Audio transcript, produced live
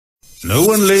No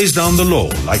one lays down the law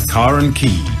like Car and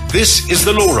Key. This is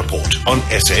the Law Report on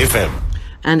SAFM.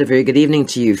 And a very good evening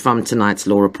to you from tonight's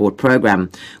Law Report program.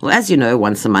 Well, as you know,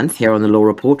 once a month here on the Law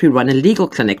Report, we run a legal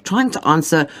clinic trying to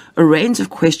answer a range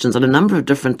of questions on a number of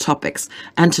different topics.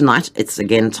 And tonight, it's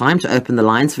again time to open the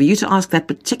lines for you to ask that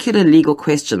particular legal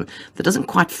question that doesn't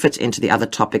quite fit into the other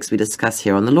topics we discuss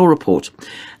here on the Law Report.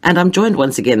 And I'm joined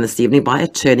once again this evening by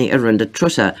attorney Arinda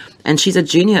Trutter, and she's a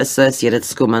junior associate at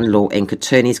Schoeman Law Inc.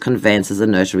 Attorneys, Conveyancers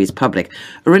and Notaries Public.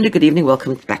 Arinda, good evening.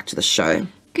 Welcome back to the show.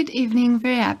 Good evening.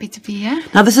 Very happy to be here.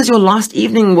 Now, this is your last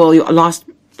evening, well, your last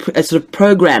sort of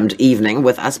programmed evening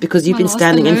with us because you've been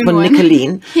standing in for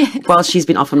Nicolene Yes. while she's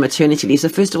been off on maternity leave. So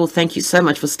first of all, thank you so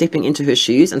much for stepping into her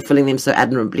shoes and filling them so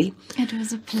admirably. It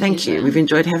was a pleasure. Thank you. We've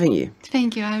enjoyed having you.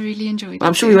 Thank you. I really enjoyed it.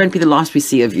 I'm sure we won't be the last we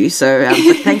see of you. So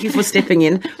but thank you for stepping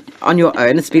in on your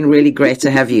own. It's been really great to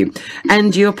have you.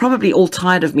 And you're probably all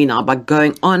tired of me now by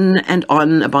going on and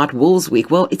on about Wills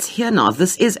Week. Well, it's here now.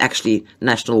 This is actually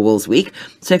National Wills Week.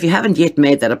 So if you haven't yet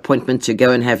made that appointment to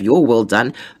go and have your will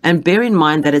done, and bear in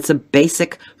mind that it's a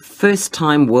basic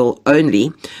first-time will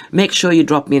only, make sure you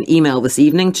drop me an email this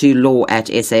evening to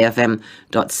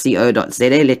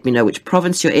law@safm.co.za. Let me know which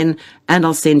province you're in, and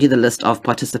I'll send you the list of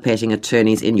participating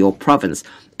attorneys in your province.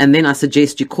 And then I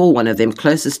suggest you call one of them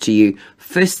closest to you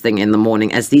first thing in the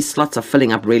morning, as these slots are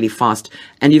filling up really fast,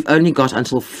 and you've only got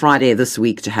until Friday this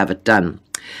week to have it done.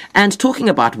 And talking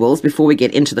about wills, before we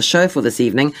get into the show for this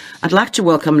evening, I'd like to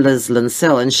welcome Liz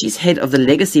Linsell, and she's head of the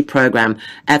Legacy Program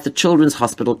at the Children's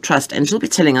Hospital Trust, and she'll be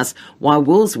telling us why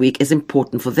Wills Week is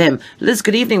important for them. Liz,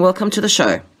 good evening. Welcome to the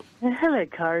show. Hello,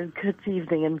 Karen. Good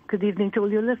evening, and good evening to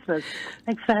all your listeners.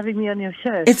 Thanks for having me on your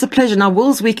show. It's a pleasure. Now,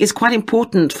 Wills Week is quite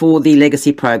important for the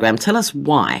Legacy Program. Tell us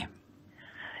why.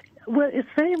 Well, it's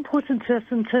very important to us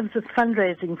in terms of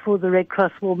fundraising for the Red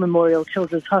Cross War Memorial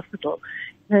Children's Hospital.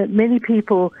 Many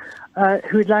people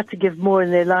who would like to give more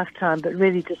in their lifetime, but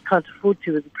really just can't afford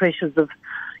to with the pressures of,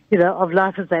 of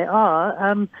life as they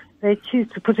are. They choose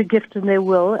to put a gift in their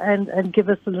will and give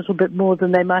us a little bit more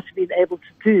than they might have been able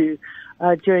to do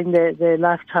during their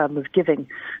lifetime of giving.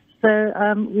 So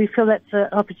we feel that's an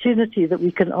opportunity that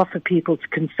we can offer people to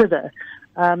consider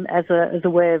as a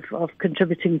way of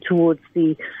contributing towards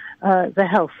the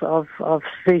health of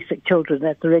very sick children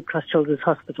at the Red Cross Children's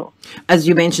Hospital. As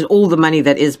you mentioned, all the money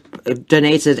that is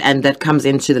donated and that comes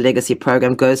into the Legacy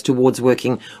Program goes towards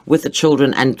working with the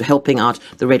children and helping out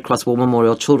the Red Cross War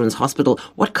Memorial Children's Hospital.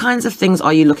 What kinds of things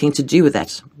are you looking to do with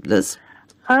that, Liz?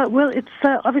 Well, it's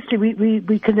obviously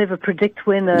we can never predict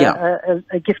when a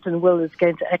gift and will is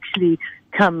going to actually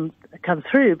come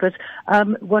through. But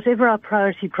whatever our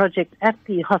priority project at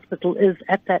the hospital is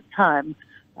at that time,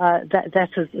 that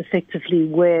is effectively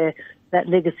where that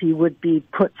legacy would be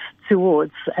put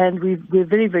towards. And we're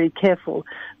very, very careful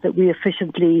that we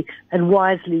efficiently and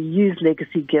wisely use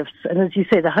legacy gifts. And as you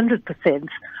said, 100%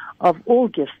 of all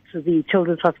gifts to the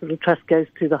Children's Hospital Trust goes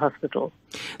to the hospital.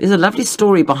 There's a lovely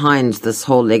story behind this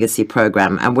whole legacy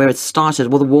program and where it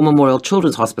started, well, the War Memorial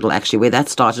Children's Hospital, actually, where that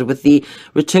started with the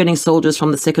returning soldiers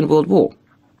from the Second World War.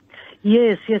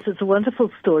 Yes, it's a wonderful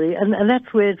story. And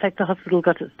that's where, in fact, the hospital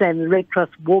got its name, the Red Cross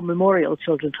War Memorial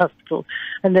Children's Hospital.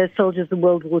 And those soldiers in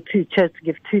World War II chose to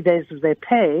give 2 days of their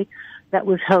pay. That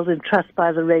was held in trust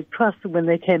by the Red Cross. And when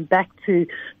they came back to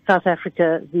South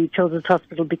Africa, the Children's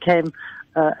Hospital became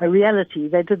a reality.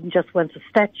 They didn't just want a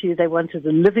statue, they wanted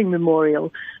a living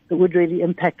memorial that would really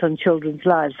impact on children's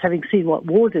lives, having seen what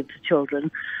war did to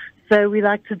children. So we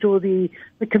like to draw the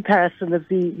comparison of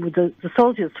the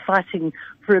soldiers fighting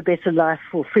for a better life,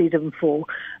 for freedom, for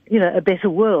a better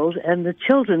world, and the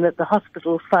children at the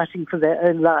hospital fighting for their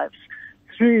own lives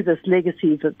through this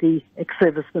legacy that the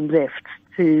ex-servicemen left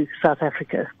to South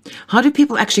Africa. How do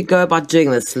people actually go about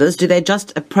doing this, Liz? Do they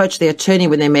just approach their attorney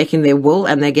when they're making their will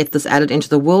and they get this added into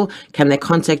the will? Can they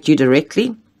contact you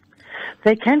directly?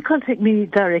 They can contact me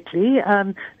directly.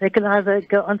 They can either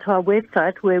go onto our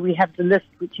website where we have the list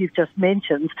which you've just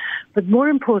mentioned, but more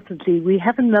importantly, we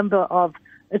have a number of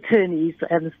attorneys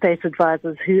and estate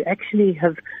advisors who actually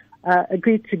have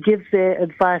agreed to give their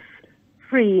advice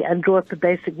free and draw up the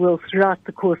basic will throughout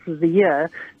the course of the year,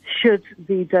 should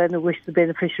the donor wish the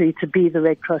beneficiary to be the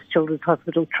Red Cross Children's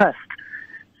Hospital Trust.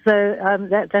 So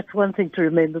that's one thing to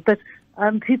remember. But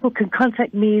people can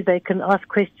contact me, they can ask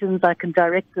questions, I can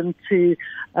direct them to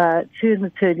an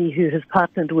attorney who has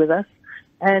partnered with us.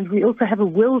 And we also have a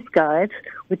wills guide,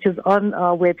 which is on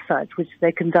our website, which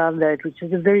they can download, which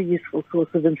is a very useful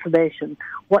source of information,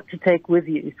 what to take with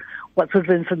you, what sort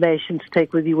of information to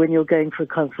take with you when you're going for a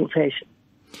consultation.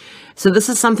 So this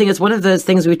is something, it's one of those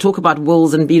things we talk about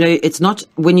wills and, it's not,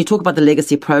 when you talk about the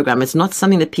legacy program, it's not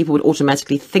something that people would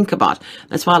automatically think about.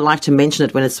 That's why I like to mention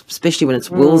it especially when it's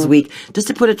Wills Week, just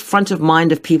to put it front of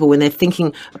mind of people when they're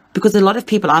thinking, because a lot of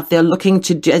people out there looking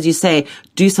to, as you say,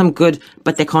 do some good,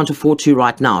 but they can't afford to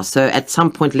right now. So at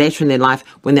some point later in their life,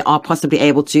 when they are possibly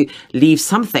able to leave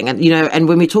something, and, and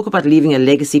when we talk about leaving a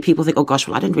legacy, people think, oh gosh,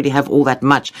 well, I don't really have all that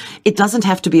much. It doesn't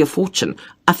have to be a fortune.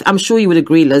 I'm sure you would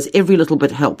agree, Liz, every little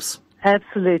bit helps.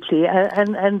 Absolutely,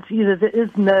 and there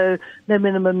is no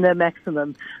minimum, no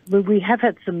maximum. We have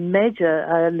had some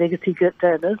major legacy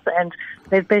donors, and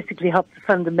they've basically helped to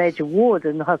fund a major ward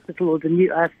in the hospital or the new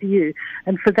ICU,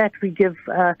 and for that we give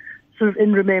sort of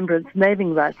in remembrance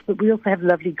naming rights. But we also have a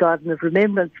lovely garden of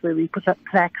remembrance where we put up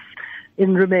plaques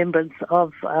in remembrance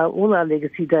of all our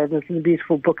legacy donors in a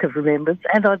beautiful book of remembrance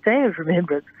and our day of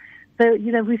remembrance. So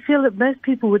we feel that most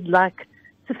people would like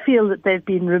to feel that they've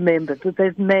been remembered, that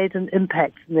they've made an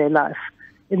impact in their life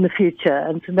in the future,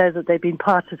 and to know that they've been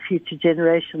part of future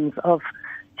generations of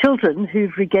children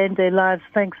who've regained their lives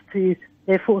thanks to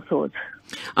their forethought.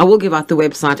 I will give out the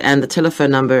website and the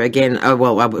telephone number again. Oh,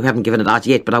 well, we haven't given it out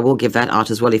yet, but I will give that out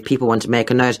as well if people want to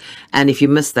make a note. And if you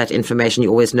miss that information, you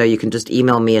always know you can just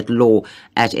email me at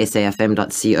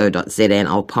law@safm.co.za and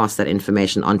I'll pass that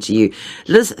information on to you.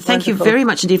 Liz, thank you very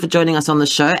much indeed for joining us on the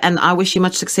show. And I wish you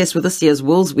much success with this year's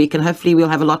Wills Week. And hopefully we'll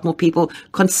have a lot more people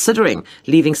considering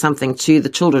leaving something to the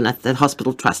children at the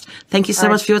hospital trust. Thank you so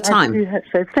much for your time. I do hope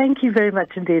so. Thank you very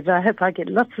much indeed. I hope I get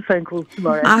lots of phone calls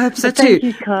tomorrow. I hope so too. Thank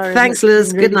you, Karen. Thanks, Liz.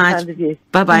 Really Good night.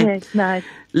 Bye-bye. Yes, night.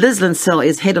 Liz Linsell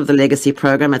is head of the Legacy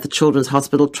Program at the Children's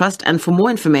Hospital Trust. And for more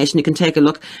information, you can take a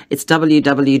look. It's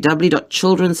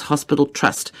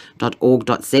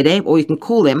www.childrenshospitaltrust.org.za, or you can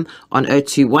call them on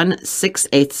 021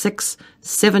 686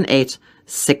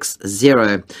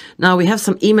 7860. Now, we have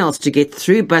some emails to get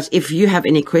through, but if you have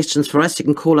any questions for us, you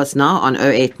can call us now on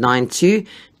 0892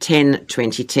 10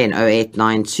 2010,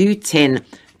 0892 10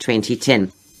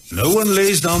 2010. No one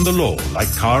lays down the law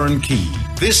like Karen Key.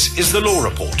 This is the Law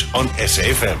Report on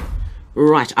SAFM.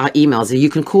 Right, our emails. You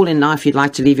can call in now if you'd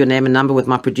like to leave your name and number with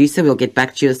my producer. We'll get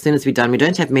back to you as soon as we're done. We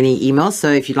don't have many emails,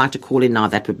 so if you'd like to call in now,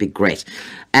 that would be great.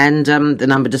 And the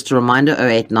number, just a reminder,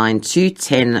 0892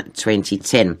 10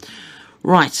 2010.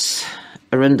 Right,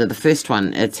 Arinda, the first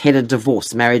one. It's headed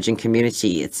divorce, marriage and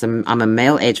community. I'm a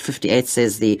male, age 58,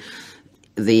 says the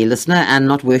listener, and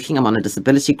not working. I'm on a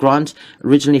disability grant,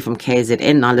 originally from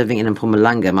KZN, now living in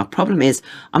Mpumalanga. My problem is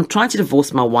I'm trying to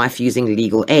divorce my wife using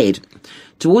legal aid.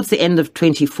 Towards the end of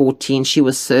 2014, she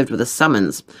was served with a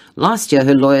summons. Last year,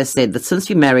 her lawyer said that since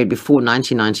we married before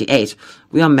 1998,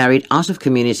 we are married out of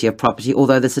community of property,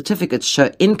 although the certificates show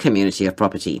in community of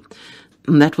property.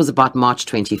 And that was about March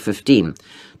 2015.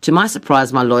 To my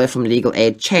surprise, my lawyer from legal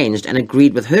aid changed and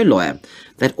agreed with her lawyer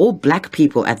that all black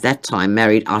people at that time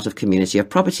married out of community of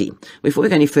property. Before we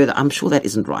go any further, I'm sure that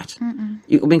isn't right.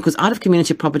 Because out of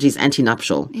community of property is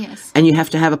anti-nuptial. Yes. And you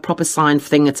have to have a proper signed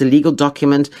thing. It's a legal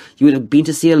document. You would have been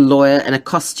to see a lawyer and it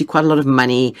costs you quite a lot of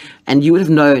money. And you would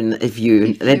have known they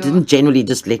didn't generally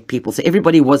just let people. So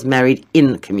everybody was married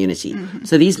in community.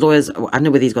 So these lawyers, I don't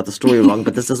know whether he's got the story wrong,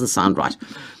 but this doesn't sound right.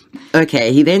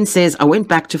 Okay, he then says, I went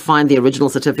back to find the original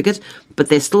certificate, but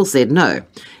they still said no.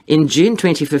 In June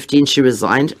 2015, she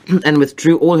resigned and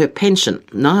withdrew all her pension.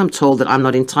 Now I'm told that I'm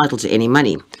not entitled to any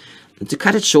money. To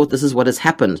cut it short, this is what has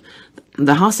happened.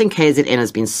 The house in KZN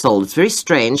has been sold. It's very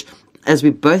strange, as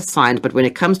we both signed, but when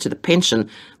it comes to the pension,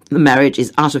 the marriage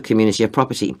is out of community of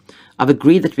property. I've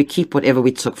agreed that we keep whatever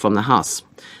we took from the house.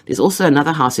 There's also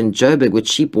another house in Joburg which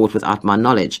she bought without my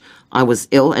knowledge. I was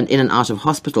ill and in and out of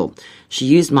hospital. She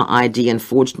used my ID and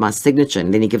forged my signature,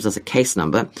 and then he gives us a case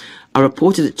number. I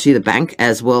reported it to the bank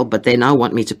as well, but they now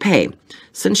want me to pay.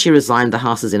 Since she resigned, the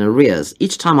house is in arrears.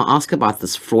 Each time I ask about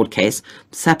this fraud case,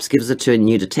 SAPS gives it to a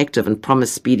new detective and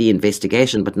promised speedy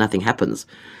investigation, but nothing happens.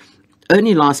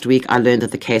 Only last week I learned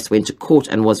that the case went to court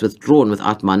and was withdrawn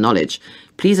without my knowledge.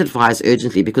 Please advise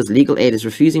urgently because legal aid is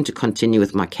refusing to continue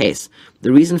with my case.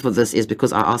 The reason for this is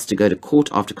because I asked to go to court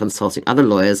after consulting other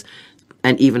lawyers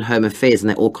and even Home Affairs,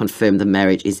 and they all confirmed the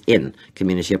marriage is in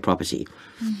community of property.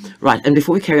 Right, and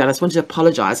before we carry on, I just wanted to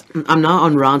apologize. I'm now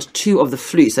on round 2 of the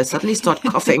flu, so suddenly start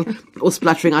coughing or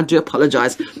spluttering. I do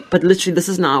apologize. But literally, this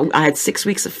is now, I had 6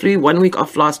 weeks of flu, 1 week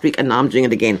off last week, and now I'm doing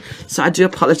it again. So I do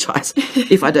apologize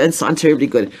if I don't sound terribly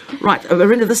good. Right,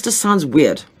 Arinda, this just sounds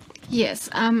weird. Yes,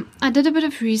 I did a bit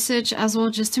of research as well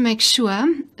just to make sure,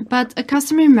 but a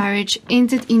customary marriage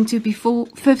entered into before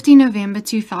 15 November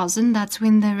 2000. That's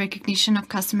when the Recognition of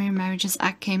Customary Marriages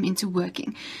Act came into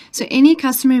working. So any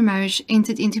customary marriage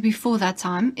entered into before that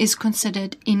time is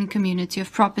considered in community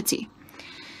of property.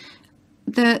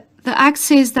 The The Act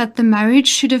says that the marriage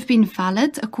should have been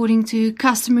valid according to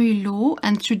customary law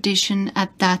and tradition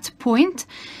at that point.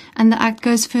 And the Act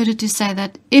goes further to say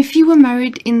that if you were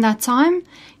married in that time,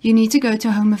 you need to go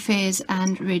to Home Affairs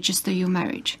and register your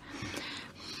marriage.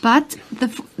 But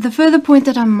the further point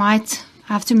that I might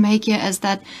have to make here is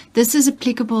that this is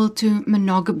applicable to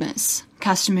monogamous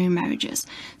customary marriages.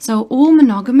 So all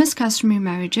monogamous customary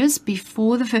marriages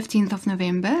before the 15th of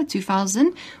November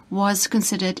 2000 was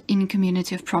considered in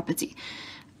community of property.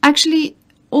 Actually,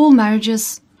 all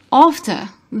marriages after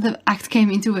the Act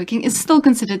came into working is still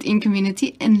considered in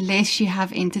community unless you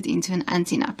have entered into an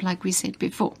antenup, like we said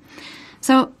before.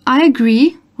 So I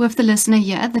agree with the listener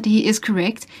here that he is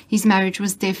correct. His marriage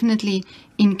was definitely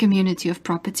in community of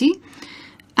property.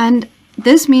 And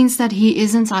this means that he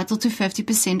is entitled to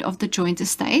 50% of the joint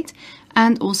estate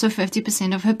and also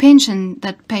 50% of her pension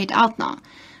that paid out now.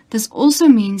 This also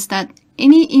means that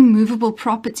any immovable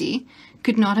property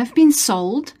could not have been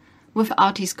sold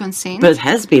without his consent. But it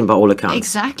has been by all accounts.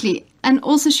 Exactly. And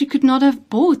also she could not have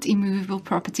bought immovable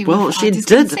property without his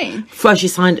consent. Well, she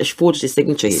forged his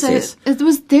signature, he says. It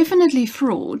was definitely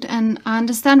fraud, and I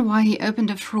understand why he opened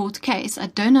a fraud case. I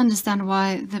don't understand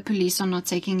why the police are not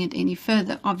taking it any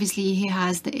further. Obviously, he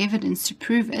has the evidence to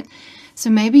prove it. So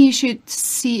maybe he should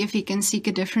see if he can seek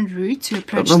a different route to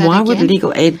approach that again. But why would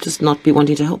legal aid just not be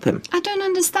wanting to help him? I don't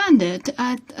understand it.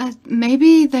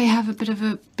 Maybe they have a bit of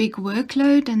a big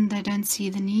workload and they don't see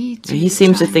the need. He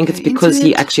seems to think it's because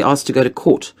he actually asked to go to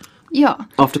court. Yeah.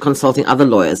 After consulting other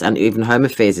lawyers and even Home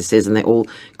Affairs, he says, and they all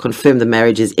confirm the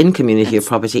marriage is in community of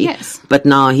property. Yes. But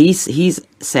now he's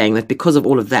saying that because of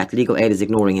all of that, legal aid is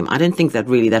ignoring him. I don't think that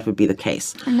would be the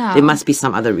case. No. There must be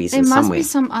some other reason somewhere. There must be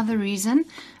some other reason.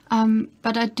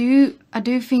 But I do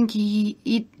think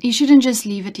he shouldn't just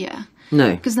leave it here.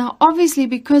 No. Because now, obviously,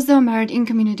 because they're married in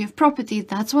community of property,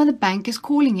 that's why the bank is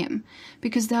calling him.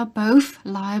 Because they are both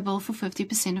liable for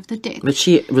 50% of the debt. But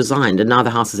she resigned and now the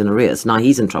house is in arrears. Now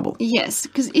he's in trouble. Yes,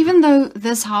 because even though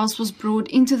this house was brought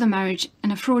into the marriage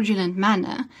in a fraudulent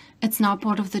manner, it's now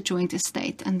part of the joint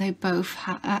estate and they both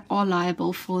are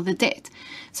liable for the debt.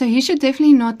 So he should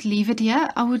definitely not leave it here.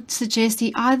 I would suggest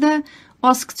he either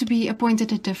ask to be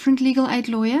appointed a different legal aid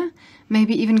lawyer,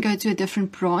 maybe even go to a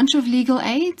different branch of legal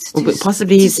aid.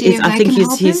 Possibly I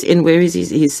think he's in, where is he?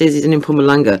 He says he's in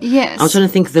Mpumalanga. Yes. I was trying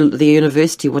to think the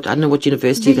university, I don't know what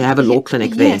university, they have a law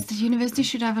clinic there. Yes, the university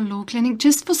should have a law clinic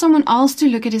just for someone else to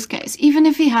look at his case, even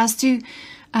if he has to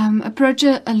approach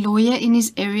a lawyer in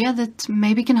his area that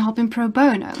maybe can help him pro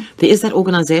bono. There is that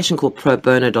organization called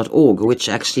probono.org, which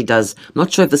actually does, I'm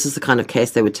not sure if this is the kind of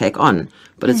case they would take on,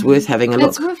 but it's worth having a look.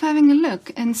 It's worth having a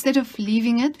look instead of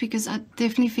leaving it, because I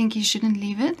definitely think he shouldn't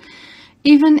leave it.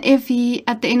 Even if he,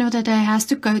 at the end of the day, has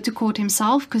to go to court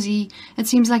himself, because it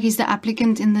seems like he's the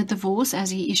applicant in the divorce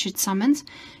as he issued summons,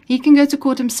 he can go to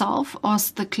court himself,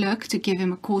 ask the clerk to give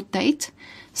him a court date,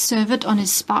 serve it on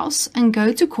his spouse, and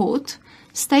go to court,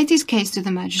 state his case to the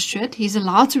magistrate. He's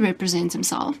allowed to represent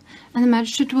himself, and the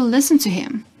magistrate will listen to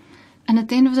him. And at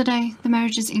the end of the day, the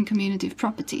marriage is in community of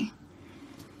property.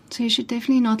 So you should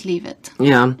definitely not leave it.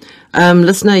 Yeah.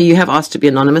 Listener, you have asked to be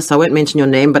anonymous. I won't mention your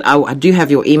name, but I do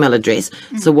have your email address.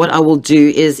 So what I will do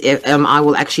is I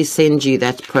will actually send you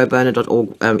that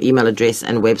probono.org email address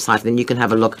and website, then you can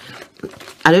have a look.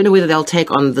 I don't know whether they'll take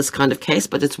on this kind of case,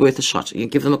 but it's worth a shot. You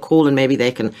give them a call and maybe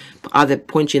they can either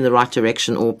point you in the right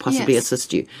direction or possibly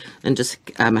assist you, and just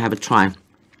have a try.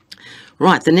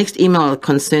 Right, the next email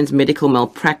concerns medical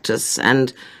malpractice,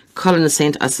 and Colin has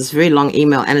sent us this very long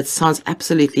email, and it sounds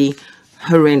absolutely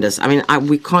horrendous. I mean,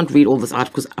 we can't read all this out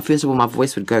because, first of all, my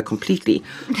voice would go completely.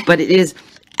 But it is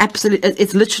absolutely,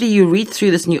 it's literally, you read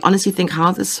through this and you honestly think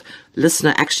how this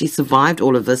listener actually survived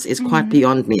all of this is quite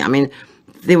beyond me. I mean,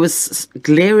 there was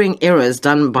glaring errors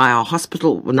done by our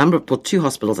hospital, two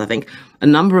hospitals, I think, a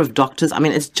number of doctors. I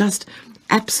mean, it's just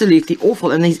absolutely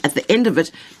awful. And he's, at the end of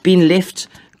it, been left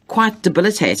quite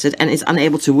debilitated and is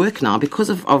unable to work now because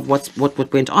of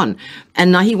what went on. And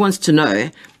now he wants to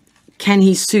know, can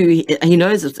he sue? He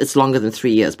knows it's longer than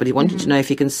 3 years, but he wanted to know if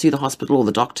he can sue the hospital or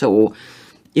the doctor, or,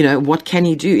 what can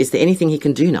he do? Is there anything he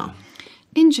can do now?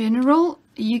 In general,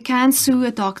 you can sue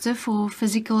a doctor for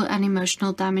physical and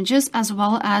emotional damages, as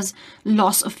well as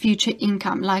loss of future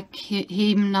income, like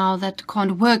him now that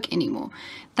can't work anymore.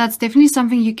 That's definitely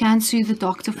something you can sue the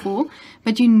doctor for,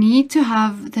 but you need to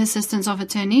have the assistance of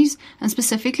attorneys, and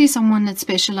specifically someone that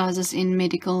specializes in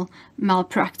medical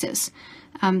malpractice.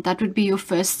 That would be your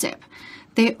first step.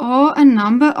 There are a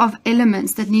number of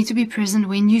elements that need to be present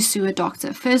when you sue a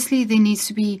doctor. Firstly, there needs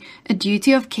to be a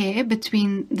duty of care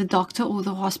between the doctor or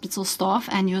the hospital staff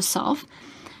and yourself,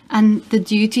 and the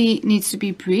duty needs to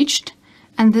be breached.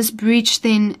 and this breach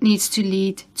then needs to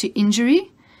lead to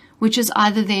injury, which is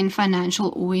either then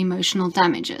financial or emotional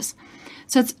damages.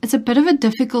 So it's a bit of a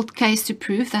difficult case to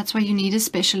prove. That's why you need a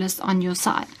specialist on your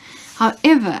side.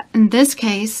 However, in this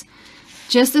case,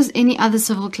 just as any other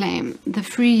civil claim, the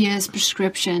 3 years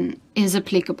prescription is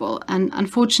applicable. And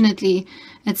unfortunately,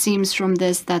 it seems from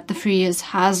this that the 3 years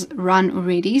has run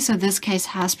already. So this case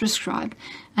has prescribed.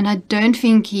 And I don't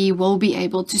think he will be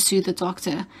able to sue the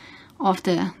doctor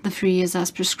after the 3 years as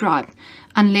prescribed,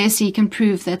 unless he can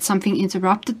prove that something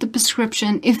interrupted the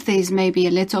prescription, if there's maybe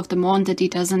a letter of demand that he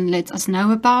doesn't let us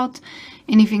know about,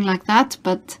 anything like that.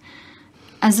 But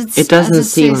as it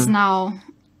says now,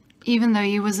 even though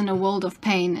he was in a world of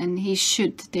pain, and he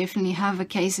should definitely have a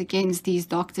case against these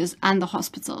doctors and the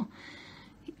hospital,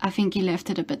 I think he left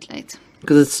it a bit late.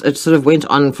 Because it sort of went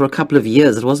on for a couple of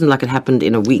years. It wasn't like it happened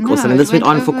in a week or something. This went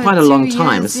on for quite a long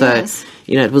time. Years, so, yes.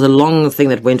 It was a long thing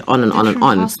that went on and on and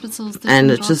on. Hospitals,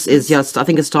 and it just is, I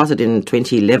think it started in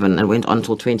 2011 and went on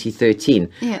until 2013.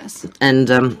 Yes. And,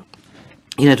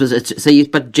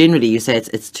 but generally you say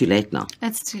it's too late now.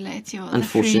 It's too late,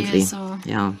 unfortunately. The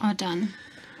 3 years are done.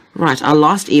 Right, our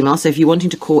last email. So if you're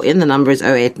wanting to call in, the number is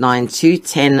 0892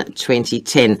 10 20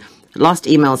 10. Last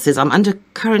email says, I'm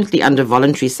currently under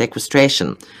voluntary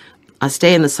sequestration. I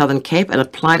stay in the Southern Cape and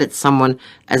applied at someone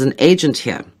as an agent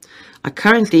here. I'm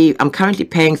currently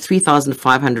paying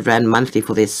 3,500 Rand monthly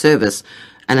for their service,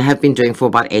 and I have been doing for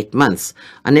about 8 months.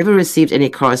 I never received any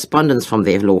correspondence from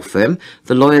their law firm.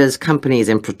 The lawyer's company is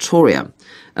in Pretoria.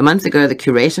 A month ago, the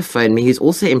curator phoned me, who's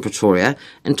also in Pretoria,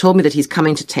 and told me that he's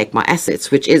coming to take my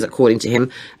assets, which is, according to him,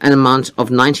 an amount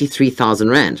of 93,000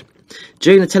 Rand.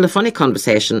 During the telephonic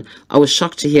conversation, I was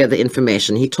shocked to hear the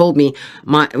information. He told me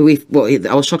I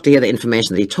was shocked to hear the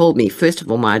information that he told me. First of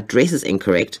all, my address is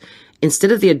incorrect.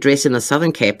 Instead of the address in the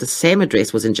Southern Cape, the same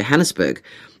address was in Johannesburg.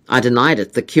 I denied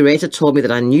it. The curator told me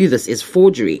that I knew this is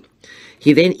forgery.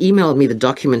 He then emailed me the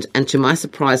document, and to my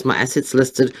surprise, my assets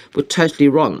listed were totally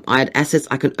wrong. I had assets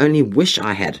I can only wish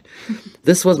I had.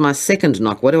 This was my second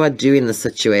knock. What do I do in this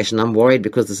situation? I'm worried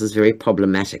because this is very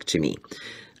problematic to me.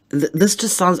 This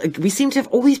just sounds, we seem to have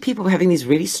all these people having these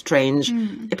really strange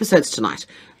episodes tonight.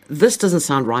 This doesn't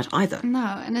sound right either. No,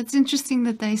 and it's interesting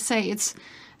that they say it's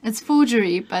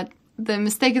forgery, but the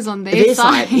mistake is on their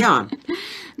side. Yeah.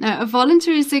 No, a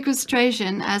voluntary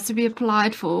sequestration has to be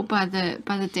applied for by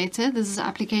the debtor. This is an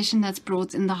application that's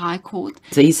brought in the High Court.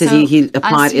 So he says he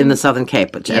applied in the Southern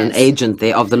Cape, but an agent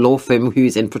there of the law firm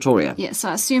who's in Pretoria. Yes,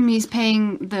 so I assume he's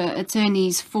paying the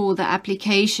attorneys for the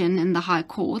application in the High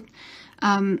Court.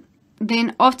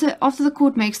 Then after the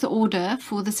court makes the order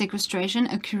for the sequestration,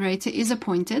 a curator is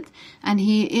appointed, and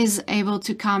he is able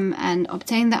to come and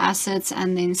obtain the assets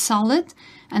and then sell it,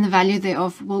 and the value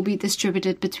thereof will be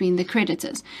distributed between the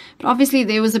creditors. But obviously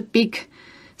there was a big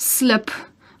slip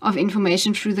of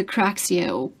information through the cracks here,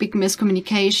 or big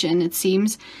miscommunication, it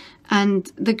seems,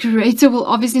 and the curator will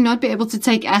obviously not be able to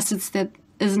take assets that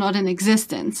is not in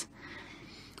existence.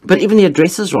 But even the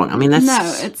address is wrong. I mean, that's...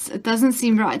 No, it doesn't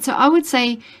seem right. So I would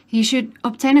say he should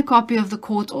obtain a copy of the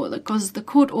court order, because the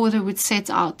court order would set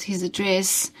out his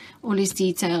address, all his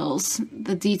details,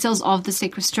 the details of the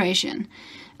sequestration.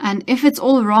 And if it's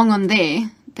all wrong on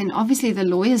there, then obviously the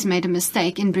lawyers made a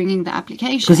mistake in bringing the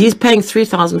application. Because he's paying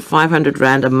 3,500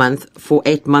 Rand a month for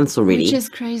 8 months already. Which is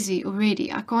crazy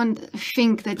already. I can't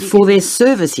think that... For their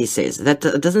service, he says. That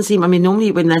doesn't seem... I mean,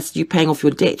 normally when that's you paying off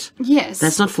your debt. Yes.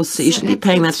 That's not for... You shouldn't be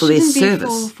paying that for their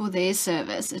service. For their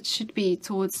service. It should be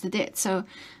towards the debt. So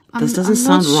I'm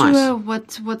sound not right. sure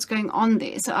what's going on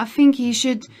there. So I think he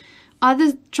should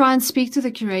either try and speak to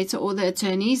the curator or the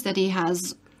attorneys that he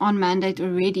has on mandate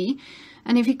already.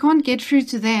 And if he can't get through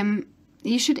to them,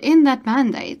 he should end that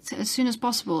mandate as soon as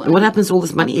possible. And what happens to all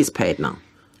this money he's paid now?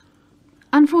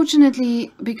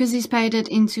 Unfortunately, because he's paid it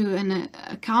into an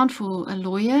account for a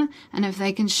lawyer, and if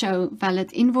they can show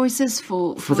valid invoices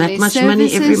for that much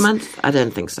money every month, I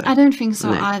don't think so. I don't think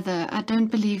so either. I don't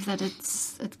believe that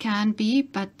it can be,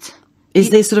 but...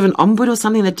 Is there sort of an ombud or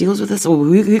something that deals with this, or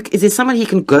who is there someone he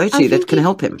can go to that can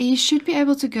help him? He should be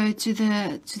able to go to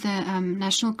the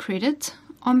National Credit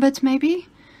Ombud, maybe.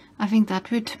 I think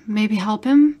that would maybe help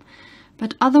him.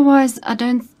 But otherwise, I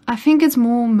think it's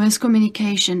more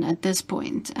miscommunication at this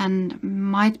point, and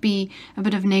might be a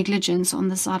bit of negligence on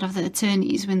the side of the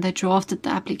attorneys when they drafted the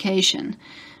application.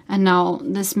 And now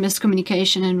this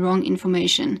miscommunication and wrong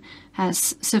information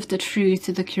has sifted through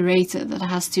to the curator that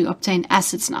has to obtain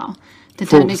assets now that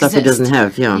don't exist. Stuff he doesn't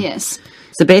have, yeah. Yes.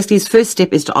 So basically, his first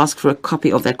step is to ask for a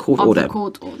copy of that court Of order. the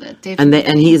court order, definitely.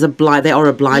 And he is obliged. They are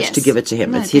obliged Yes. to give it to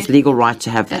him. No, It's his definitely. legal right to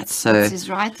have that. So That's his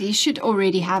right. He should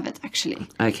already have it, actually.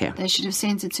 okay. They should have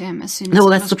sent it to him as soon as No, well,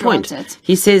 it that's was the point. granted.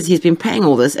 He says he's been paying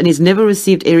all this and he's never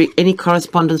received any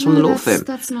correspondence from No, the law that's- firm.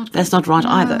 that's not That's good. not right No,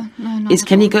 either. no, not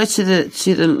Can at he all. go to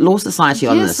the law society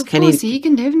on Yes, this? of Can course. He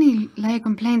can definitely lay a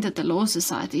complaint at the Law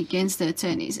Society against the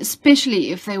attorneys,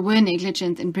 especially if they were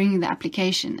negligent in bringing the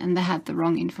application and they had the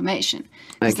wrong information.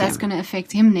 Because Okay. that's going to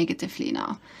affect him negatively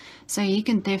now. So he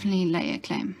can definitely lay a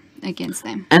claim against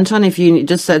them. Anton, if you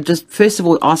just first of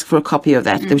all ask for a copy of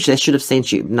that, which they should have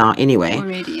sent you now anyway.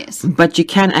 Already, yes. But you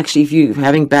can actually, if you're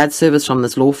having bad service from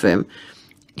this law firm,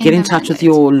 get in the touch with mandate.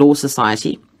 your law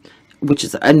society,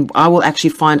 and I will actually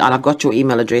find out. I've got your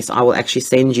email address. I will actually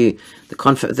send you the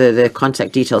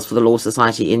contact details for the law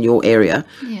society in your area,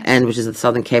 Yes. and which is the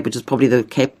Southern Cape, which is probably the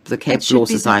Cape should Law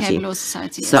be the Society. Cape Law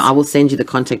Society, So yes. I will send you the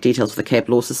contact details for the Cape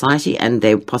Law Society, and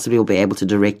they possibly will be able to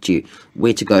direct you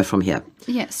where to go from here.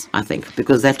 Yes. I think,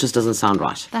 because that just doesn't sound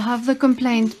right. They have the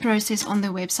complaint process on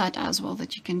their website as well,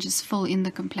 that you can just fill in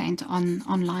the complaint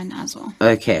online as well.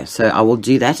 Okay, so I will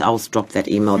do that. I'll drop that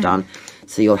email down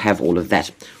so you'll have all of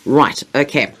that. Right,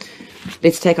 okay.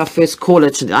 Let's take our first caller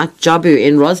tonight. Jabu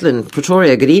in Roslyn,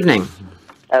 Pretoria. Good evening.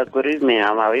 Good evening,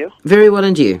 how are you? Very well,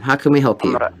 and you? How can we help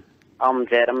you? I'm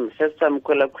there. I'm just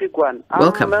a quick one.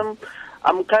 Welcome.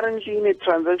 I'm currently in a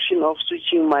transaction of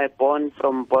switching my bond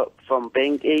from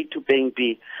Bank A to Bank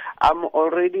B. I'm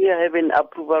already having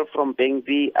approval from Bank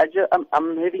B. I'm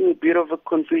having a bit of a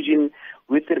confusion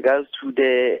with regards to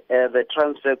the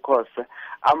transfer cost.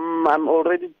 I'm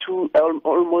already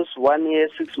almost 1 year,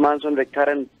 6 months on the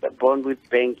current bond with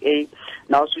Bank A.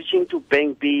 Now switching to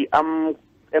Bank B, I'm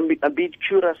a bit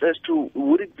curious as to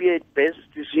would it be a best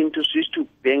decision to switch to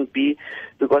Bank B,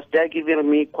 because they're giving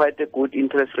me quite a good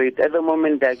interest rate. At the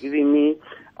moment, they're giving me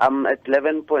at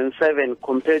 11.7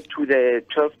 compared to the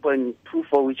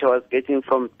 12.24 which I was getting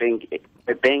from Bank A.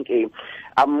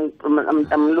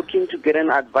 I'm looking to get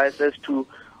an advice as to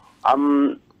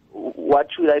what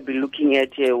should I be looking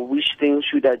at here? Which things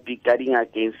should I be guarding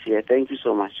against here? Thank you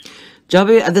so much.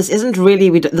 Jabu, this isn't really,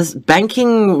 this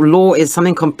banking law is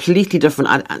something completely different.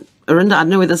 Arinda, I don't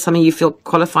know whether it's something you feel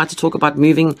qualified to talk about,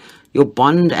 moving your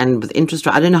bond and with interest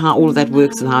rate. I don't know how all of that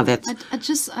works and how that... I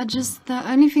just, the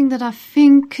only thing that I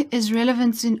think is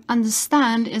relevant to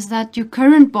understand is that your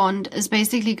current bond is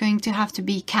basically going to have to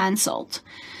be cancelled.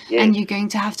 Yes. And you're going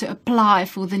to have to apply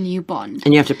for the new bond.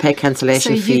 And you have to pay cancellation So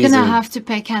fees. you're going to have to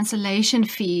pay cancellation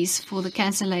fees for the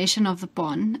cancellation of the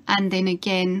bond, and then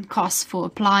again costs for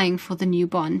applying for the new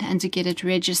bond and to get it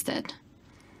registered.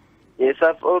 Yes,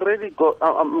 I'm already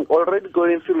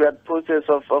going through that process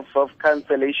of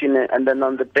cancellation, and then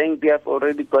on the Bank B, I've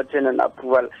already gotten an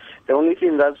approval. The only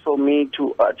thing that's for me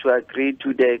to agree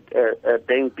to the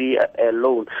Bank B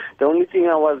loan. The only thing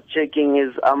I was checking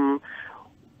is I'm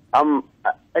not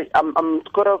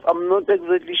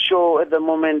exactly sure at the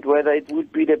moment whether it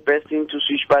would be the best thing to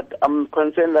switch, but I'm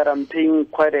concerned that I'm paying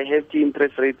quite a hefty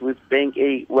interest rate with Bank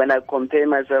A when I compare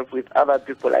myself with other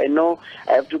people. I know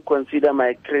I have to consider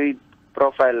my credit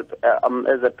profile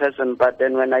as a person, but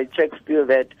then when I check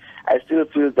I still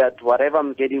feel that whatever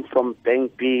I'm getting from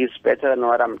Bank B is better than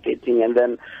what I'm getting, and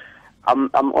then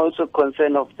I'm also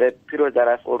concerned of the period that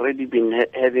I've already been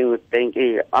having with Bank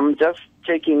A. I'm just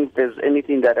checking if there's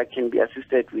anything that I can be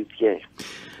assisted with here.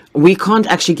 We can't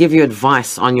actually give you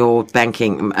advice on your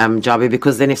banking, Jabu,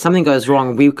 because then if something goes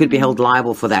wrong, we could be held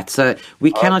liable for that. So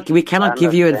we cannot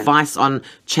give you advice on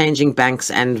changing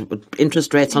banks and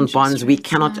interest rates on bonds. We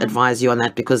cannot advise you on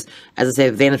that because, as I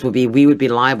said, then we would be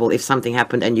liable if something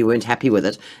happened and you weren't happy with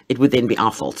it. It would then be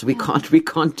our fault. We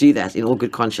can't do that in all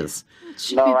good conscience.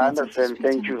 No, I understand.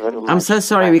 Thank you very much. I'm so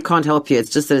sorry we can't help you. It's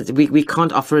just that we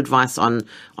can't offer advice on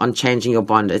changing your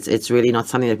bond. It's really not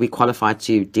something that we qualify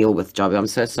to deal with, Jabu. I'm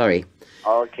so sorry.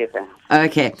 Okay, thanks.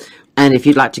 Okay. And if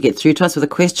you'd like to get through to us with a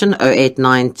question,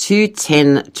 0892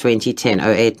 10 2010,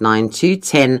 0892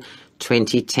 10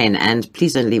 2010. And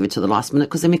please don't leave it to the last minute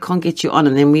because then we can't get you on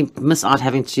and then we miss out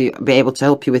having to be able to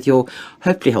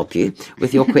hopefully help you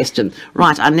with your question.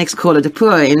 Right, our next caller,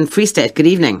 Depua in Free State. Good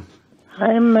evening.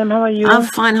 Hi, ma'am. How are you? I'm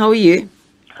fine. How are you?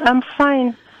 I'm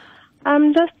fine.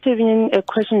 I'm just having a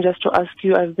question just to ask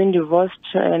you. I've been divorced,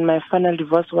 and my final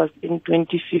divorce was in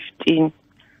 2015,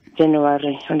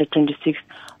 January, on the 26th.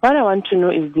 What I want to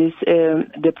know is this,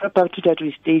 the property that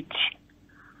we stayed,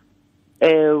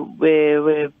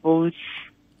 where both,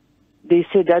 they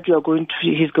said that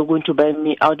he's going to buy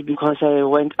me out because I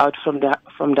went out from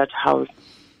that house.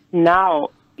 Now,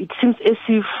 it seems as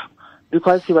if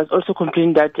because he was also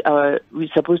complaining that we're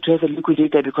supposed to have a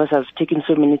liquidator because I've taken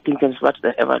so many things and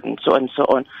whatever and so on and so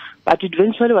on. But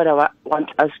eventually what I want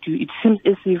to ask you, it seems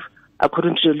as if,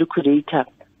 according to the liquidator,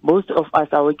 most of us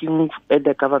are working at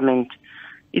the government.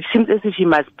 It seems as if he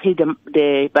must pay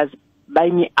must buy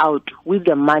me out with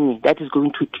the money that is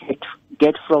going to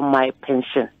get from my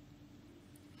pension.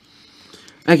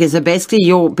 Okay, so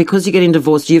basically because you're getting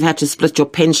divorced, you've had to split your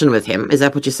pension with him. Is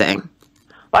that what you're saying?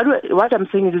 What I'm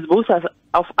saying is both of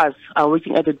us are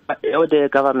working at the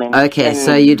government. Okay,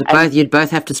 so you'd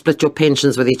both have to split your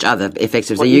pensions with each other,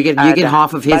 effectively. So you get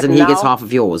half of his and he gets half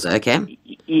of yours, okay?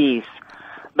 Yes.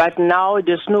 But now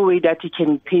there's no way that he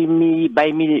can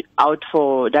buy me out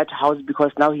for that house,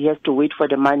 because now he has to wait for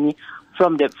the money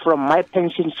from my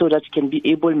pension so that he can be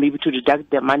able maybe to deduct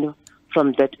the money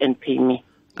from that and pay me.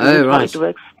 Oh, right. How it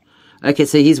works. Okay,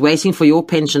 so he's waiting for your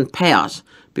pension payout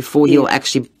before he'll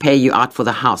actually pay you out for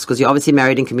the house, because you're obviously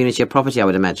married in community of property, I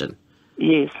would imagine.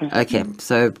 Yes. Okay,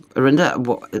 so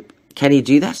Arinda, can he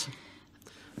do that?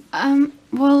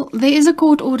 Well, there is a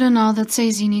court order now that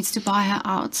says he needs to buy her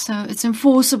out, so it's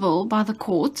enforceable by the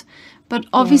court. But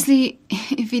obviously,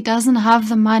 if he doesn't have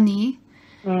the money,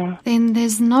 then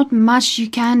there's not much you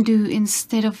can do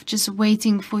instead of just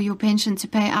waiting for your pension to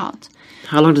pay out.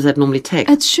 How long does that normally take?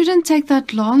 It shouldn't take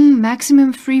that long,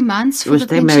 maximum 3 months for the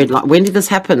pension. Married? When did this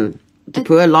happen?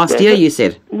 Last year, you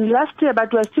said? Last year,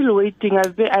 but we're still waiting.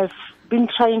 I've been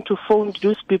trying to phone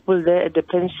those people there at the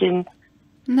pension.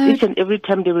 No. Each and every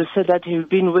time they will say that they've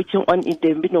been working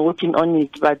on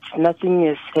it, but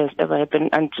nothing has ever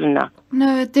happened until now.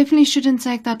 No, it definitely shouldn't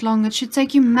take that long. It should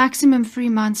take you maximum 3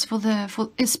 months for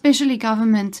especially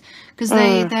government, because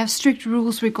they have strict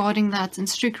rules regarding that and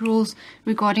strict rules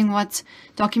regarding what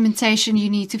documentation you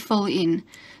need to fill in.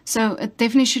 So it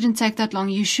definitely shouldn't take that long.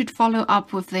 You should follow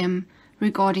up with them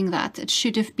regarding that. It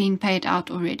should have been paid out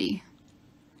already.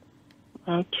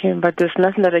 Okay, but there's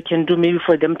nothing that I can do maybe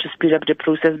for them to speed up the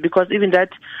process, because even that,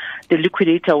 the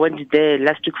liquidator went there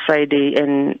last week Friday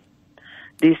and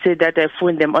they said that I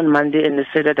phoned them on Monday and they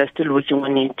said that they're still working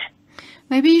on it.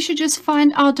 Maybe you should just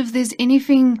find out if there's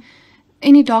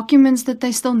any documents that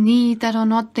they still need that are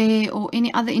not there, or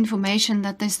any other information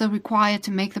that they still require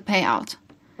to make the payout.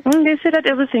 They say that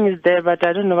everything is there, but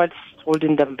I don't know what's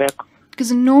holding them back.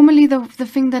 Because normally the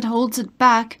thing that holds it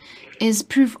back is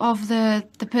proof of the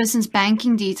person's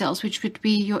banking details, which would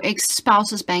be your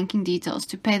ex-spouse's banking details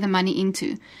to pay the money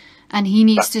into. And he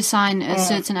needs to sign a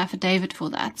certain affidavit for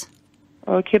that.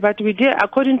 Okay, but we did,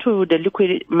 according to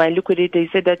my liquidator, he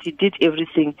said that he did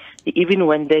everything. He even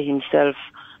went there himself.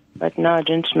 But now I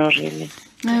don't know really.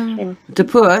 No.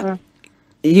 Dipur,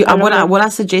 what I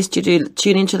suggest you do,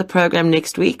 tune into the program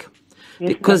next week.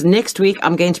 Because next week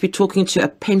I'm going to be talking to a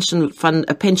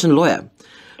pension lawyer.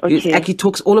 Okay. He actually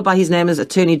talks all about, his name is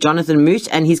Attorney Jonathan Moot,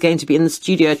 and he's going to be in the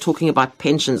studio talking about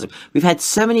pensions. We've had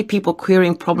so many people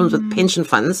querying problems with pension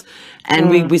funds,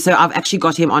 and so I've actually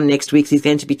got him on next week. So he's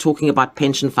going to be talking about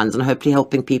pension funds and hopefully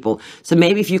helping people. So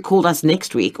maybe if you called us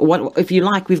next week, or if you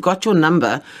like, we've got your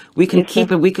number. We can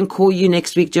keep it. We can call you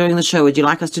next week during the show. Would you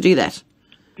like us to do that?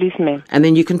 Please, ma'am. And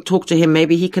then you can talk to him.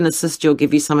 Maybe he can assist you or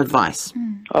give you some advice.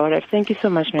 All right. Thank you so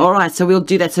much, ma'am. All right. So we'll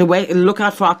do that. So look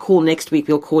out for our call next week.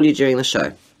 We'll call you during the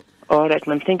show. All right,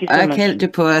 ma'am. Thank you so much. Okay,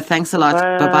 Dipur. Thanks a lot.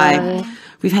 Bye-bye.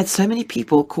 We've had so many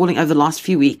people calling over the last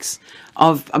few weeks.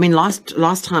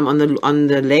 Last time on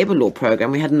the labour law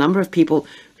program, we had a number of people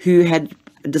who had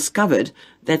discovered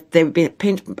that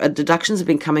deductions have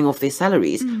been coming off their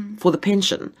salaries for the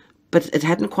pension, but it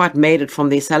hadn't quite made it from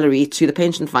their salary to the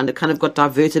pension fund. It kind of got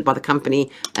diverted by the company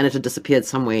and it had disappeared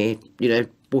somewhere,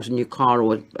 bought a new car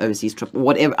or overseas trip,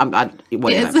 whatever.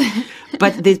 Whatever. Yes.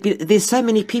 But there's so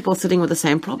many people sitting with the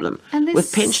same problem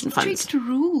with pension funds. Strict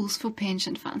rules for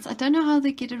pension funds. I don't know how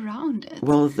they get around it.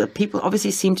 Well, the people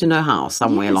obviously seem to know how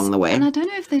somewhere along the way. And I don't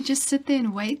know if they just sit there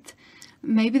and wait.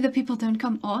 Maybe the people don't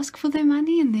come ask for their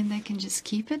money and then they can just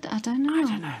keep it. I don't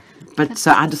know. But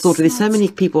so I just thought there's so many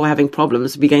people having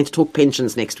problems. We're going to talk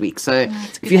pensions next week. So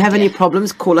if you have any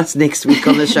problems, call us next week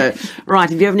on the show. Right.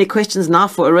 If you have any questions now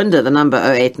for Arinda, the number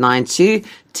 0892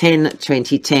 10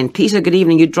 20 10. Peter, good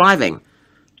evening. You're driving.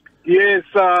 Yes,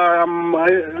 I'm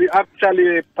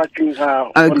actually parking.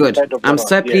 Oh, good. I'm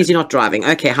so pleased you're not driving.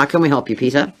 Okay. How can we help you,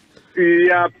 Peter?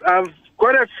 Yeah, I've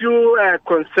got a few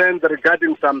concerns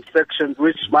regarding some sections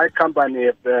which my company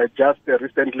have just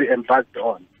recently embarked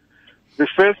on. The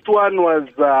first one was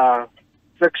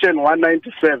Section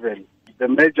 197, the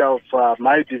merger of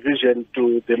my division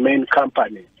to the main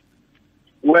company.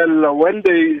 Well, when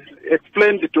they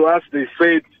explained it to us, they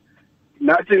said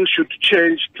nothing should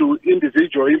change to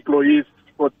individual employees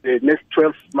for the next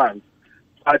 12 months.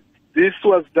 But this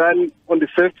was done on the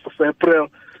 1st of April.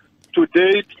 To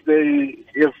date, they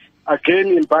have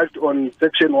again embarked on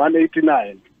Section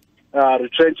 189,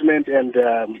 retrenchment and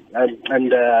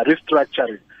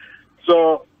restructuring.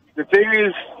 So the thing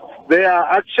is, they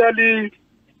are actually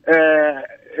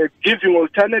giving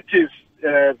alternative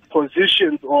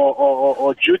positions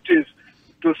or duties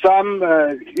to some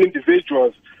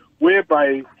individuals,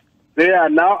 whereby they are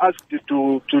now asked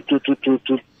to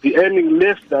be earning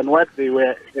less than what they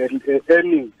were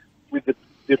earning with the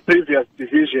previous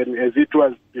division as it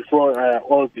was before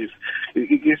all this.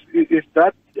 Is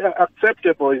that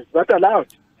acceptable? Is that allowed?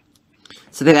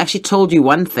 So they've actually told you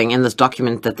one thing in this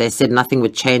document, that they said nothing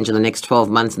would change in the next 12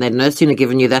 months, and they'd no sooner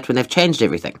given you that when they've changed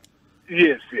everything.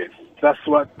 Yes. That's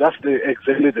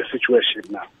exactly the situation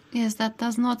now. Yes, that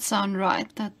does not sound right.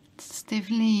 That's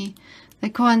definitely, they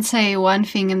can't say one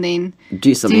thing and then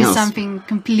do something else. Something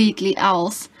completely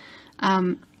else.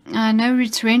 I know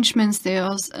retrenchments,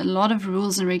 there's a lot of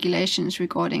rules and regulations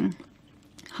regarding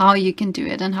how you can do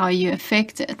it and how you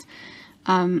affect it.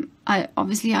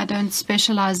 I don't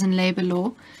specialize in labor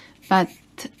law, but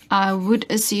I would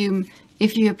assume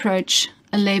if you approach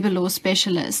a labor law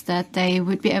specialist that they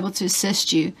would be able to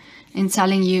assist you in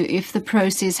telling you if the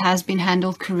process has been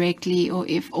handled correctly or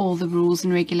if all the rules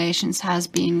and regulations has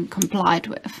been complied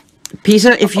with.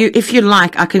 Peter, if you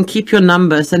like, I can keep your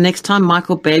number. So next time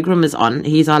Michael Bagram is on,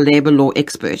 he's our labour law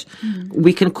expert.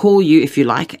 We can call you if you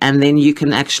like, and then you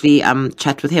can actually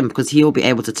chat with him, because he'll be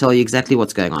able to tell you exactly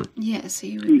what's going on. Yes,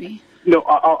 he would be. No,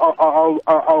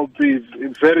 I'll be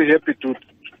very happy to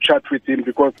chat with him,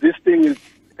 because this thing is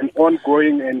an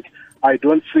ongoing, and I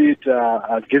don't see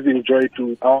it giving joy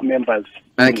to our members.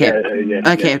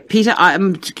 Okay, Peter,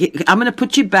 I'm going to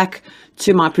put you back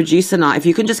to my producer now. If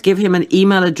you can just give him an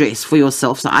email address for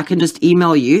yourself, so I can just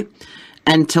email you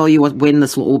and tell you when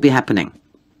this will all be happening.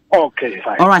 Okay,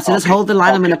 fine. All right, so just hold the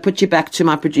line. I'm going to put you back to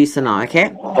my producer now,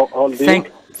 okay?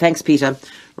 Thanks, Peter.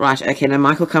 Right, okay, now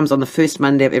Michael comes on the first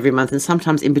Monday of every month, and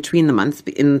sometimes in between the months,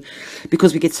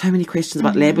 because we get so many questions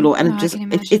about labour law, and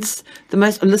it's the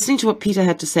most, listening to what Peter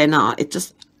had to say now,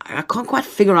 I can't quite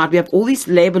figure out. We have all these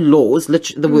labour laws,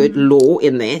 the word law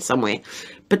in there somewhere,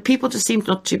 but people just seem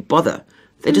not to bother.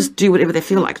 They just do whatever they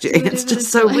feel like doing. It's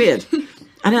just so weird.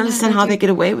 I don't understand how they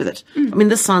get away with it. I mean,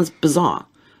 this sounds bizarre.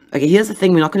 Okay, here's the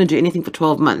thing. We're not going to do anything for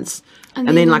 12 months.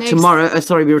 And then like tomorrow,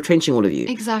 we're retrenching all of you.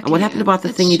 Exactly. And what happened about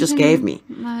the thing you just gave me?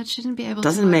 No, it shouldn't be able to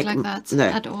work like that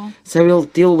at all. So we'll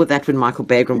deal with that when Michael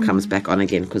Bagram comes back on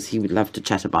again, because he would love to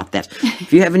chat about that.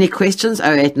 If you have any questions,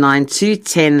 0892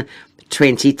 10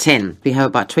 2010. We have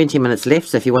about 20 minutes left,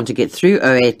 so if you want to get through,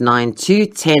 0892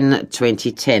 10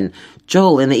 2010.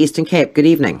 Joel in the Eastern Cape, good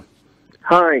evening.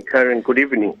 Hi, Karen, good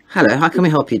evening. Hello, how can we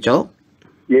help you, Joel?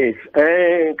 Yes,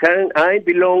 Karen, I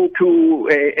belong to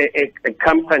a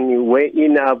company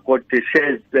wherein I've got the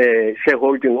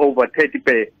shareholding over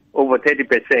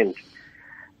 30%.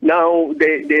 Now,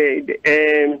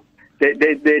 the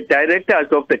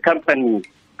directors of the company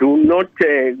do not.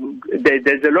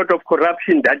 There's a lot of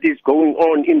corruption that is going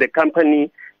on in the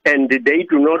company, and they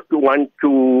do not want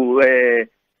to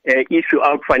issue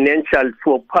out financials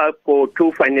for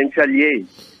 2 financial years.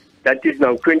 That is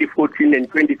now 2014 and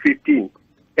 2015.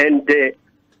 And the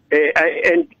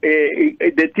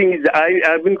thing is, I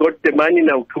haven't got the money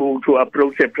now to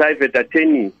approach a private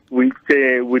attorney with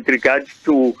regards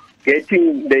to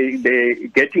getting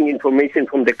getting information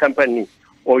from the company,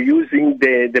 or using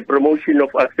the promotion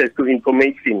of access to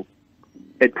information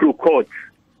through courts.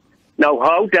 Now,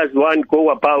 how does one go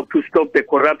about to stop the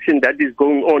corruption that is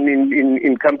going on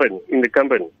in the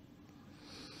company?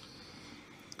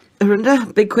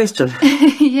 Arunda, big question.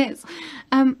 Yes.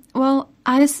 Well,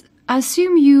 I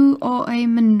assume you are a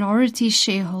minority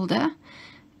shareholder,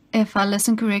 if I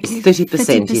listen correctly.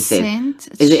 30%, he said.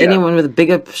 Is there anyone with a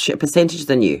bigger percentage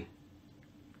than you?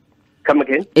 Come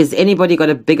again? Is anybody got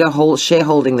a bigger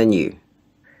shareholding than you?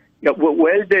 Yeah,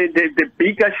 well, the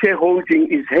bigger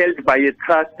shareholding is held by a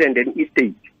trust and an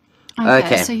estate.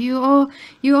 Okay, so you are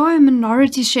a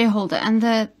minority shareholder, and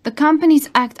the Companies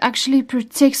Act actually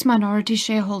protects minority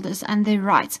shareholders and their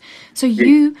rights. So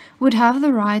you would have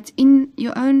the right in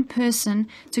your own person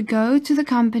to go to the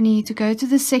company, to go to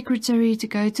the secretary, to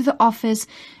go to the office,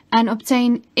 and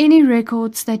obtain any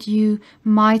records that you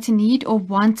might need or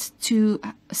want to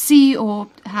see or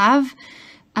have.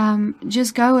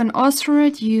 Just go and ask for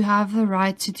it. You have the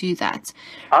right to do that.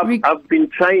 I've been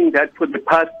trying that for the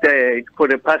past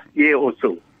year or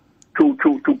so to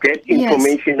get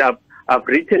information. Yes. I've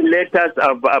written letters.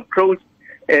 I've approached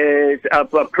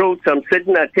some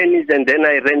certain attorneys, and then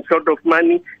I ran short of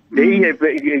money. They have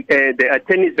the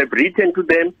attorneys have written to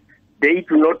them. They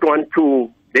do not want to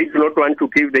They do not want to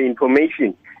give the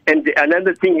information. And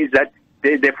another thing is that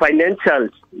the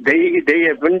financials, they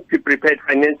haven't prepared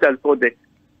financials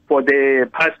for the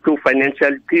past 2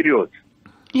 financial periods.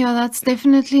 Yeah, that's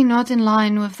definitely not in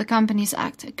line with the Companies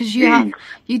Act, because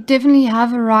you definitely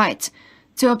have a right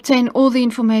to obtain all the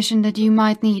information that you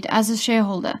might need as a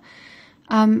shareholder.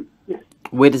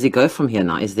 Where does he go from here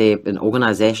now? Is there an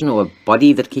organization or a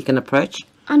body that he can approach?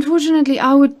 Unfortunately,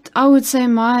 I would say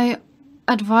my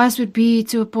advice would be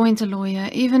to appoint a lawyer,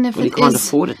 even if Well, he can't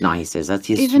afford it now, he says. That's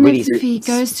his even really... if he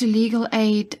goes to legal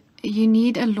aid. You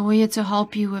need a lawyer to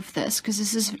help you with this, because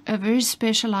this is a very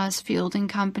specialized field in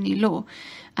company law,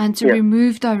 and to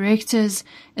remove directors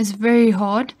is very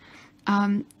hard.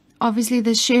 Obviously,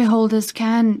 the shareholders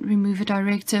can remove a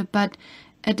director, but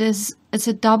it's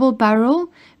a double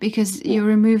barrel, because you're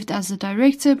removed as a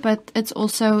director, but it's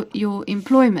also your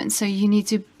employment. So you need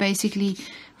to basically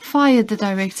fire the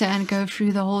director and go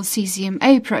through the whole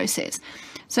CCMA process.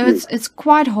 So it's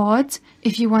quite hard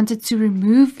if you wanted to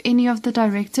remove any of the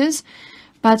directors,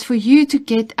 but for you to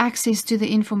get access to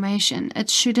the information,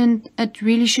 it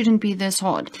really shouldn't be this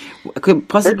hard. Could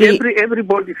possibly...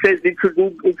 Everybody says it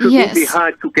shouldn't be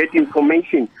hard to get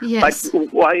information. Yes.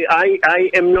 But why I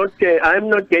am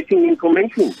not getting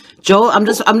information. Joel, I'm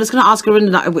just going to ask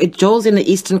Arinda. Joel's in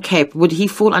the Eastern Cape. Would he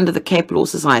fall under the Cape Law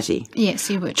Society? Yes,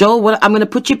 he would. Joel, well, I'm going to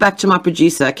put you back to my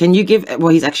producer. Can you give... Well,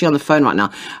 he's actually on the phone right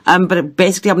now. But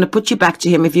basically, I'm going to put you back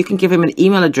to him. If you can give him an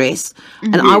email address,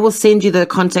 and I will send you the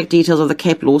contact details of the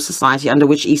Cape Law Society under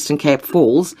which Eastern Cape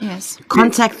falls. Yes.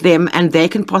 Contact them, and they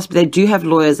can possibly... They do have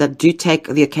lawyers that do take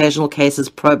the occasional cases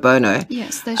pro bono.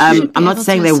 Yes, they should I'm not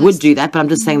saying they would do that, but I'm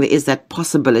just saying there is that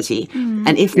possibility.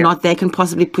 And if not, they can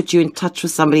possibly put you in touch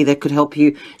with somebody that could help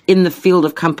you in the field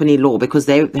of company law, because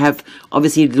they have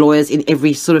obviously lawyers in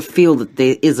every sort of field that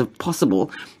there is possible,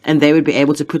 and they would be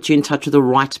able to put you in touch with the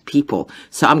right people.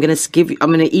 So I'm going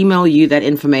to email you that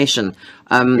information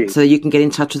so you can get in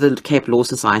touch with the Cape Law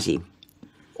Society.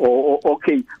 Oh,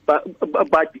 okay, but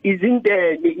isn't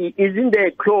there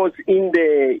a clause in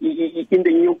the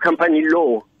new company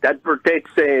law that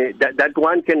protects that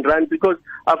one can run? Because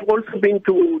I've also been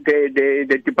to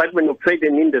the Department of Trade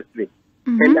and Industry,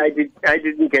 and I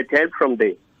didn't get help from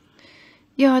there.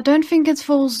 Yeah, I don't think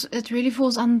it really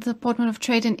falls under the Department of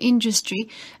Trade and Industry.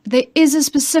 There is a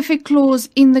specific clause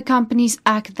in the Companies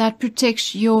Act that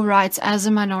protects your rights as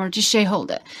a minority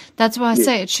shareholder. That's why I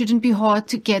say it shouldn't be hard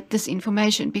to get this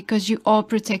information, because you are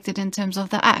protected in terms of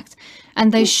the Act,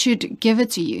 and they should give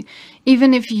it to you.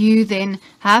 Even if you then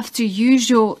have to use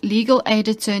your legal aid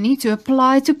attorney to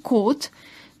apply to court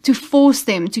to force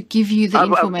them to give you the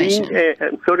information.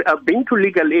 I've been to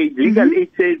legal aid. Legal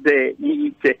aid says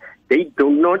they do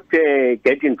not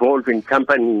get involved in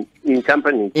company in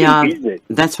business.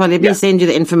 That's why let me send you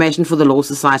the information for the Law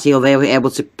Society, or they'll be able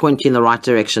to point you in the right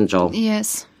direction, Joel.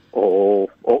 Yes. Oh,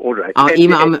 all right. I'm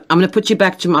going to put you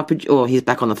back to my... Oh, he's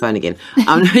back on the phone again.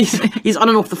 He's on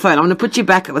and off the phone. I'm going to put you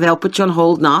back. They'll put you on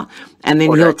hold now, and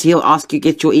then he'll ask you,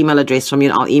 get your email address from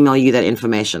you, and I'll email you that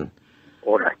information.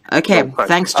 All right. Okay,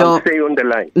 thanks, Joel. I'll stay on the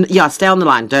line. Yeah, stay on the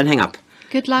line. Don't hang up.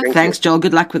 Good luck. Thanks, Joel.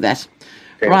 Good luck with that.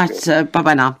 Right,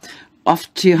 bye-bye now.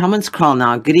 Off to Hammanskraal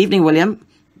now. Good evening, William.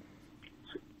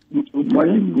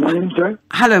 Morning, sir.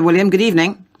 Hello, William. Good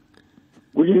evening.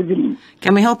 Good evening.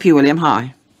 Can we help you, William?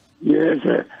 Hi. Yes,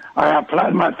 I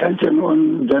applied my pension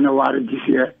on January this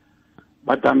year,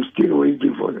 but I'm still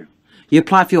waiting for it. You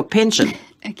applied for your pension?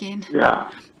 Again.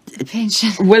 Yeah.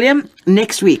 Pension. William,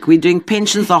 next week. We're doing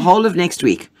pensions the whole of next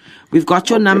week. We've got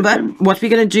your number. What we're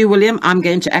going to do, William, I'm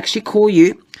going to actually call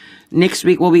you next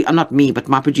week. Well, not me, but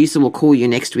my producer will call you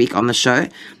next week on the show,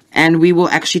 and we will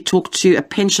actually talk to a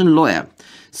pension lawyer.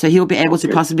 So he'll be able to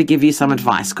possibly give you some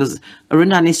advice. Because,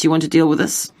 Arinda, unless you want to deal with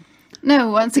this? No,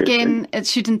 once again, it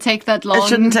shouldn't take that long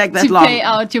to pay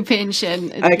out your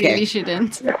pension. It really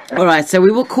shouldn't. All right, so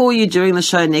we will call you during the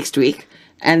show next week,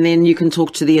 and then you can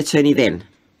talk to the attorney then.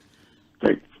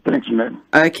 Thanks, man.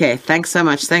 Okay, thanks so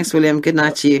much. Thanks, William. Good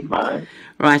night to you. Bye.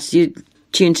 Right, you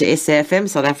tune to SAFM,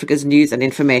 South Africa's news and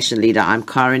information leader. I'm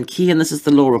Karen Key, and this is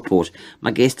the Law Report. My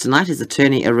guest tonight is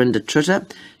attorney Arinda Trutter.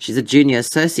 She's a junior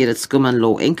associate at Skuman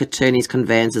Law Inc., attorneys,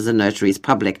 conveyancers and notaries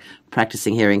public,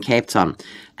 practicing here in Cape Town.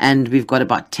 And we've got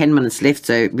about 10 minutes left,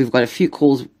 so we've got a few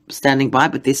calls standing by,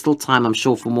 but there's still time, I'm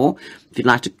sure, for more. If you'd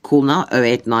like to call now,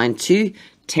 0892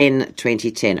 10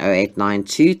 2010,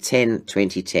 0892 10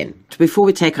 2010. Before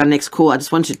we take our next call, I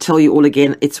just want to tell you all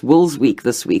again, it's Wills Week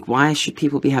this week. Why should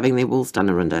people be having their wills done,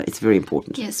 Arinda? It's very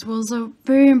important. Yes, wills are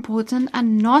very important,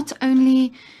 and not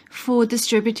only for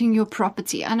distributing your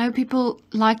property. I know people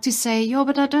like to say, "Yo,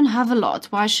 but I don't have a lot.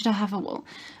 Why should I have a will?"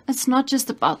 It's not just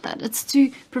about that. It's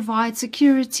to provide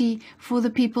security for the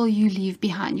people you leave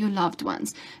behind, your loved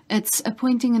ones. It's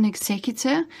appointing an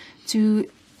executor to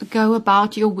go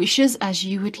about your wishes as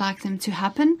you would like them to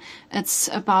happen. It's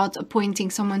about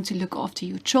appointing someone to look after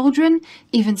your children,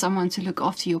 even someone to look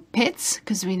after your pets,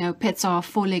 because we know pets are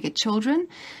four-legged children.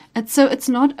 So it's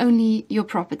not only your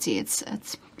property, it's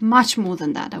much more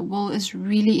than that. A will is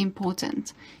really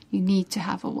important. You need to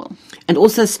have a will. And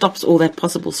also stops all that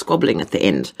possible squabbling at the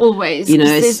end. Always. You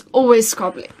know, there's always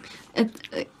squabbling.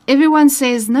 Everyone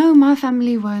says, no, my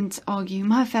family won't argue.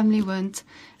 My family won't.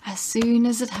 As soon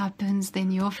as it happens, then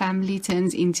your family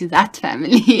turns into that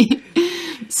family.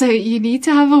 So you need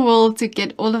to have a will to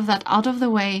get all of that out of the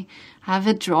way. Have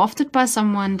it drafted by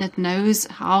someone that knows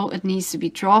how it needs to be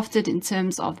drafted in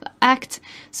terms of the act,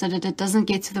 so that it doesn't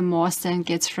get to the master and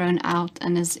gets thrown out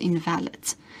and is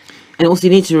invalid. And also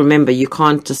you need to remember, you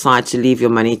can't decide to leave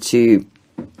your money to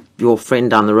your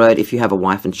friend down the road if you have a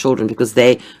wife and children, because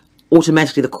they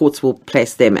automatically, the courts will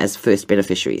place them as first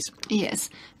beneficiaries. Yes,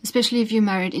 especially if you're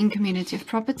married in community of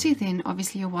property, then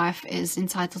obviously your wife is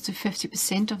entitled to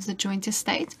 50% of the joint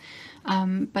estate.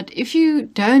 But if you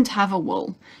don't have a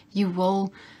will, you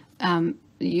will,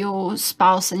 your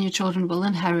spouse and your children will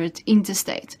inherit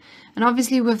interstate. And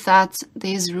obviously with that,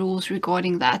 there's rules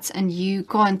regarding that, and you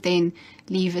can't then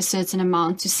leave a certain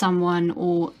amount to someone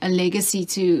or a legacy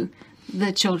to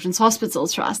the Children's Hospital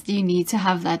Trust. You need to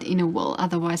have that in a will,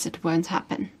 otherwise it won't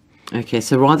happen. Okay,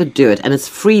 so rather do it. And it's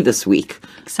free this week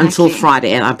until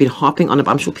Friday. And I've been harping on it.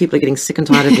 I'm sure people are getting sick and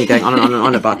tired of me going on and on and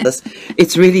on about this.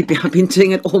 It's really, I've been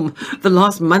doing it all the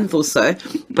last month or so.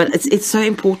 But it's so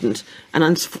important. And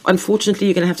unfortunately,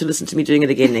 you're going to have to listen to me doing it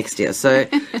again next year. So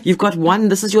you've got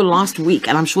this is your last week.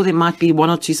 And I'm sure there might be one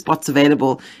or two spots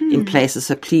available in places.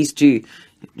 So please do.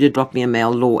 You drop me a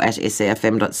mail,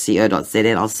 law@safm.co.za,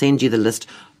 and I'll send you the list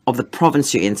of the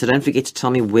province you're in. So don't forget to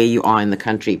tell me where you are in the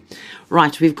country.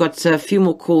 Right, we've got a few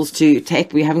more calls to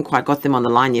take. We haven't quite got them on the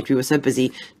line yet. We were so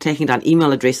busy taking down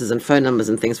email addresses and phone numbers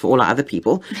and things for all our other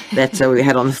people that we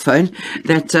had on the phone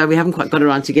that we haven't quite got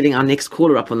around to getting our next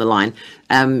caller up on the line.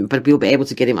 But we'll be able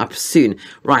to get him up soon.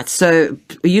 Right, so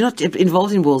you're not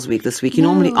involved in Wills Week this week. You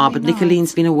normally are, but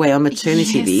Nicoline's been away on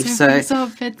maternity leave. So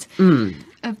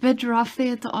a bit rough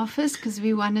there at the office because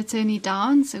we one attorney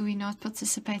down, so we're not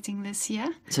participating this year.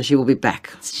 So she will be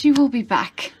back. She will be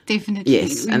back, definitely.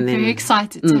 Yes, we're and then, very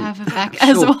excited to have her back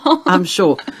as well. I'm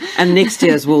sure. And next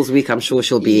year's Wills Week, I'm sure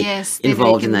she'll be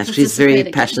involved in that. She's very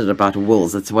passionate about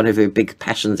wills. It's one of her big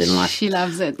passions in life. She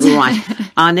loves it. Right.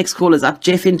 Our next call is up.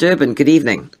 Jeff in Durban. Good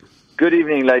evening. Good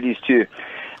evening, ladies, too.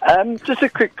 Just a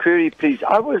quick query, please.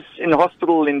 I was in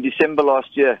hospital in December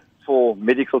last year for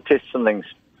medical tests and things.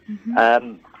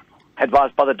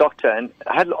 Advised by the doctor, and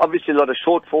I had obviously a lot of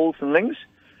shortfalls and things.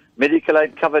 Medical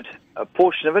aid covered a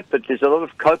portion of it, but there's a lot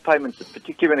of co-payments,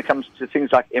 particularly when it comes to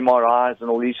things like MRIs and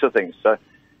all these sort of things. So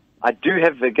I do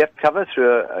have the gap cover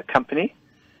through a company.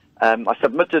 I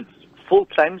submitted full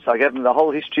claims. I gave them the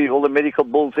whole history, all the medical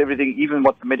bills, everything, even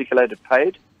what the medical aid had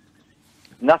paid.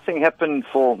 Nothing happened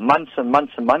for months and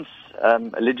months and months.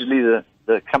 Allegedly,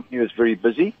 the company was very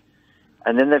busy.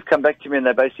 And then they've come back to me and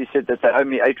they basically said that they owe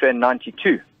me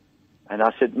R8.92. And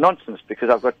I said, nonsense,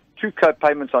 because I've got two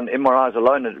co-payments on MRIs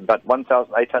alone at about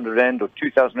 1,800 Rand or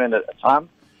 2,000 Rand at a time.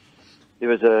 There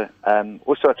was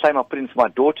also a claim I put in for my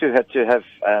daughter who had to have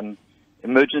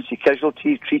emergency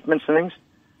casualty treatments and things.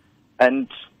 And,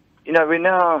 you know, we're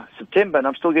now September and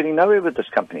I'm still getting nowhere with this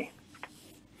company.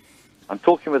 I'm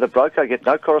talking with a broker, I get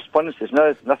no correspondence, there's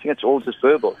nothing, it's all just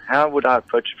verbal. How would I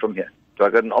approach it from here? Do I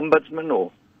go to an ombudsman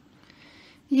or?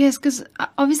 Yes, because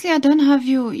obviously I don't have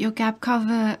your gap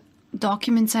cover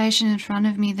documentation in front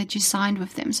of me that you signed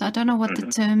with them, so I don't know what the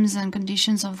terms and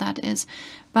conditions of that is,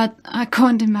 but I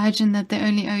can't imagine that they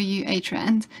only owe you 8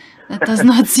 Rand. That does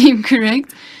not seem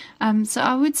correct. So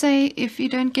I would say if you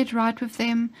don't get right with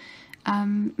them,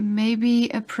 maybe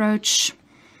approach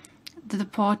the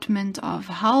Department of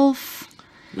Health.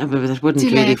 No, but that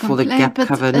wouldn't really fall the gap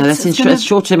cover. No, that's insurance,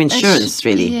 short-term insurance,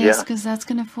 really. Yes, because that's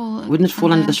going to fall. Wouldn't it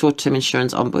fall under the short-term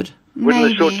insurance ombud? Wouldn't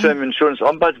the short-term insurance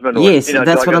ombudsman? Or, yes,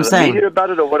 that's what I'm saying. About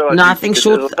it, or what do I no, do? I think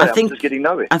I'm just getting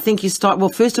nowhere. I think you start. Well,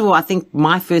 first of all, I think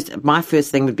my first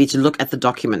thing would be to look at the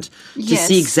document to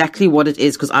see exactly what it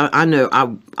is, because I know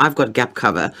I've got gap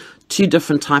cover. Two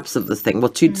different types of the thing.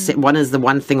 Well, one is the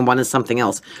one thing and one is something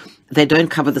else. they don't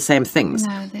cover the same things.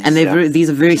 No, and these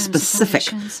are very terms and specific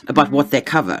conditions. about what they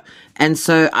cover. And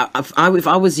so if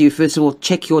I was you, first of all,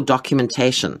 check your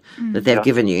documentation that they've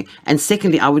given you. And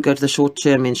secondly, I would go to the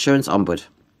short-term insurance ombud.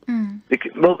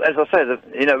 Well, as I say,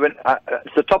 when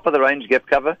it's the top of the range gap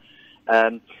cover.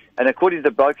 And according to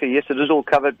the broker, yes, it is all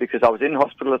covered because I was in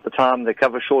hospital at the time. They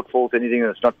cover shortfalls, anything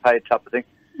that's not paid type of thing.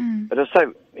 But as I say,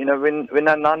 when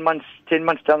they're 9 months, 10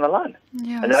 months down the line.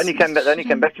 Yeah, And they only came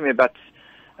back to me about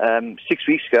 6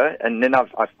 weeks ago, and then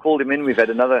I've called him in. We've had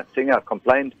another thing. I've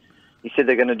complained. He said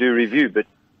they're going to do a review, but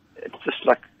it's just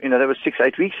like that was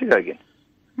 6-8 weeks ago again.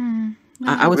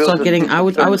 I would start getting. I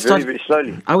would start very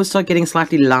slowly. I would start getting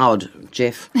slightly loud,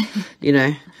 Jeff.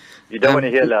 You don't want to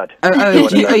hear loud.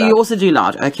 You also do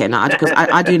loud. Okay, no, because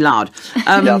I do loud.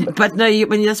 But no,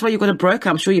 that's why you've got a broker.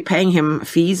 I'm sure you're paying him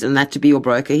fees and that to be your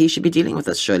broker. He should be dealing with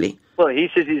this, surely. Well, he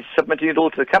says he's submitting it all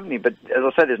to the company, but as I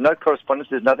say, there's no correspondence.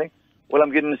 There's nothing. All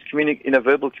I'm getting is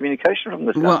verbal communication from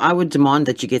this guy. Well, I would demand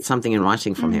that you get something in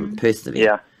writing from him personally.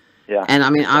 Yeah. And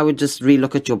I would just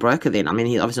relook at your broker then.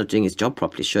 He's obviously not doing his job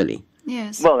properly, surely.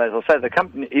 Yes. Well, as I say, the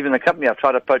company, I've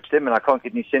tried to approach them and I can't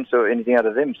get any sense or anything out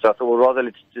of them. So I thought, well, rather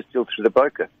let's just deal through the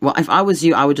broker. Well, if I was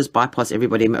you, I would just bypass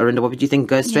everybody. Arinda, what would you think?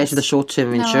 Go straight to the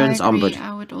short-term insurance I agree. ombud.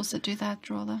 I would also do that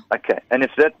rather. Okay. And if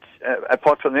that,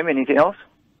 apart from them, anything else?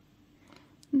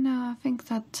 No, I think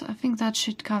that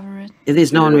should cover it.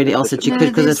 There's no one really else that you could,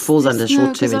 because it falls under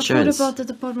short-term insurance. I've heard about the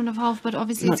Department of Health, but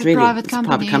obviously Not it's a really. private It's a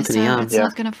company, private company, so yeah. it's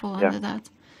not going to fall under that.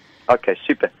 Okay,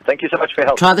 super. Thank you so much for your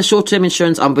help. Try the short-term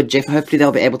insurance ombud, Jeff. Hopefully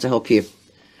they'll be able to help you.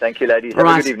 Thank you, ladies. Have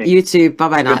a good evening. You too.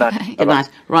 Bye-bye now. Good night. Good night.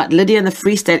 Right, Lydia in the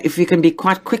Free State, if you can be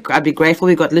quite quick, I'd be grateful.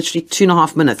 We've got literally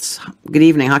 2.5 minutes. Good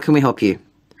evening. How can we help you?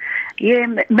 Yeah,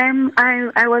 ma'am,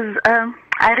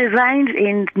 I resigned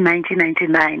in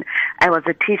 1999. I was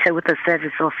a teacher with a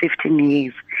service of 15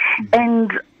 years.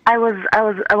 And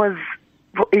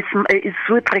it's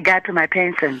with regard to my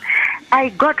pension. I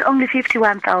got only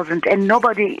 51,000 and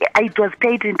it was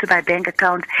paid into my bank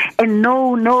account and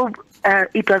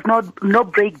it was no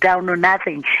breakdown or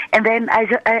nothing. And then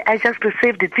I just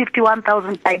received it,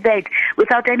 51,000 like that,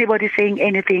 without anybody saying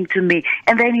anything to me.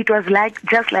 And then it was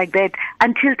just like that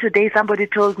until today somebody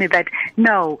told me that,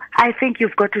 no, I think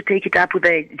you've got to take it up with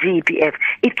the GEPF.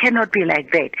 It cannot be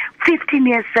like that. 15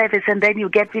 years service and then you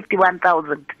get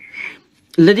 51,000.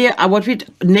 Lydia,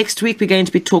 next week we're going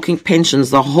to be talking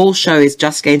pensions. The whole show is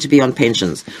just going to be on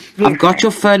pensions. Yes, I've got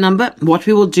your phone number. What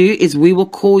we will do is we will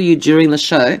call you during the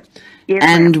show. Yes,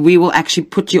 and we will actually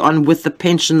put you on with the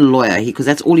pension lawyer, because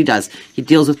that's all he does. He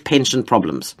deals with pension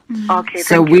problems. Okay.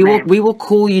 So we will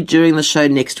call you during the show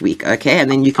next week, okay? And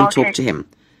then you can talk to him.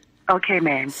 Okay,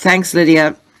 ma'am. Thanks,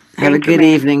 Lydia. Have a good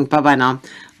evening. Bye-bye now.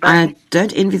 I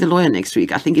don't envy the lawyer next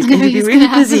week. I think he's going to be really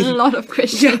busy. A lot of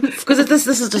questions. Because this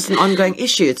is just an ongoing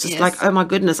issue. It's just like, oh my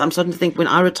goodness, I'm starting to think when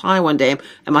I retire one day,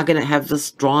 am I going to have this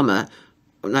drama?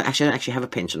 No, actually, I don't actually have a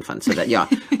pension fund, so that,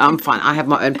 I'm fine. I have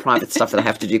my own private stuff that I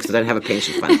have to do because I don't have a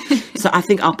pension fund. So I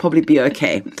think I'll probably be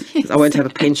okay because I won't have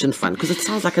a pension fund, because it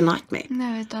sounds like a nightmare.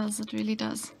 No, it does. It really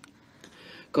does.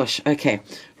 Gosh, okay.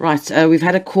 Right, we've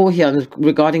had a call here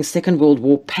regarding Second World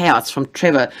War payouts from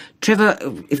Trevor. Trevor,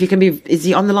 if you can is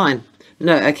he on the line?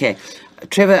 No, okay.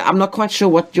 Trevor, I'm not quite sure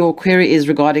what your query is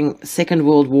regarding Second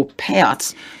World War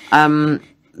payouts.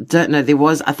 Don't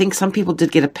know. I think some people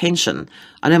did get a pension.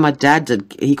 I know my dad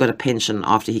did. He got a pension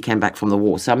after he came back from the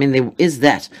war. So, there is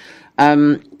that.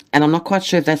 And I'm not quite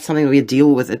sure if that's something we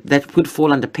deal with. That would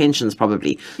fall under pensions,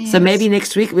 probably. Yes. So maybe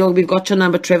next week, we've got your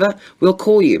number, Trevor. We'll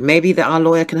call you. Maybe our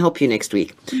lawyer can help you next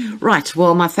week. Right.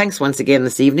 Well, my thanks once again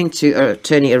this evening to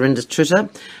attorney Arinda Tritter.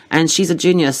 And she's a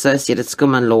junior associate at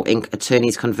Skuman Law Inc.,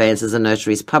 attorneys, conveyancers and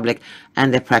notaries public,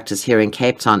 and their practice here in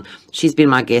Cape Town. She's been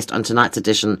my guest on tonight's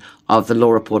edition of the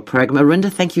Law Report program.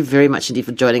 Arinda, thank you very much indeed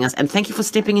for joining us. And thank you for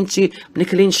stepping into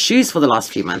Nicoline's shoes for the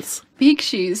last few months. Big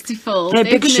shoes to fill,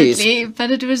 definitely. Big shoes.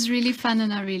 But it was really fun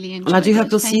and I really enjoyed it. Well, I do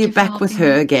hope we'll see you back with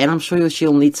her again. I'm sure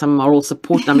she'll need some moral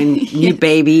support. New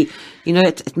baby.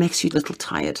 It makes you a little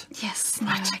tired. Yes,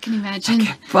 right. I can imagine.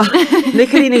 Okay. Well,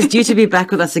 Nicoline is due to be back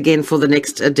with us again for the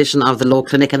next edition of the Law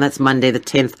Clinic, and that's Monday the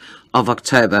 10th of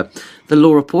October. The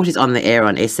Law Report is on the air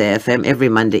on SAFM every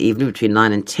Monday evening between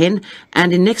 9 and 10.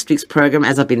 And in next week's program,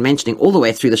 as I've been mentioning all the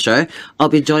way through the show, I'll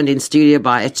be joined in studio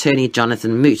by attorney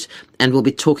Jonathan Moot, and we'll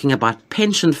be talking about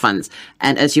pension funds.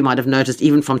 And as you might have noticed,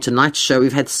 even from tonight's show,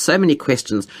 we've had so many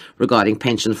questions regarding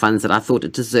pension funds that I thought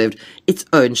it deserved its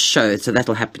own show. So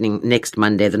that'll happening next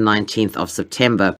Monday, the 19th of September.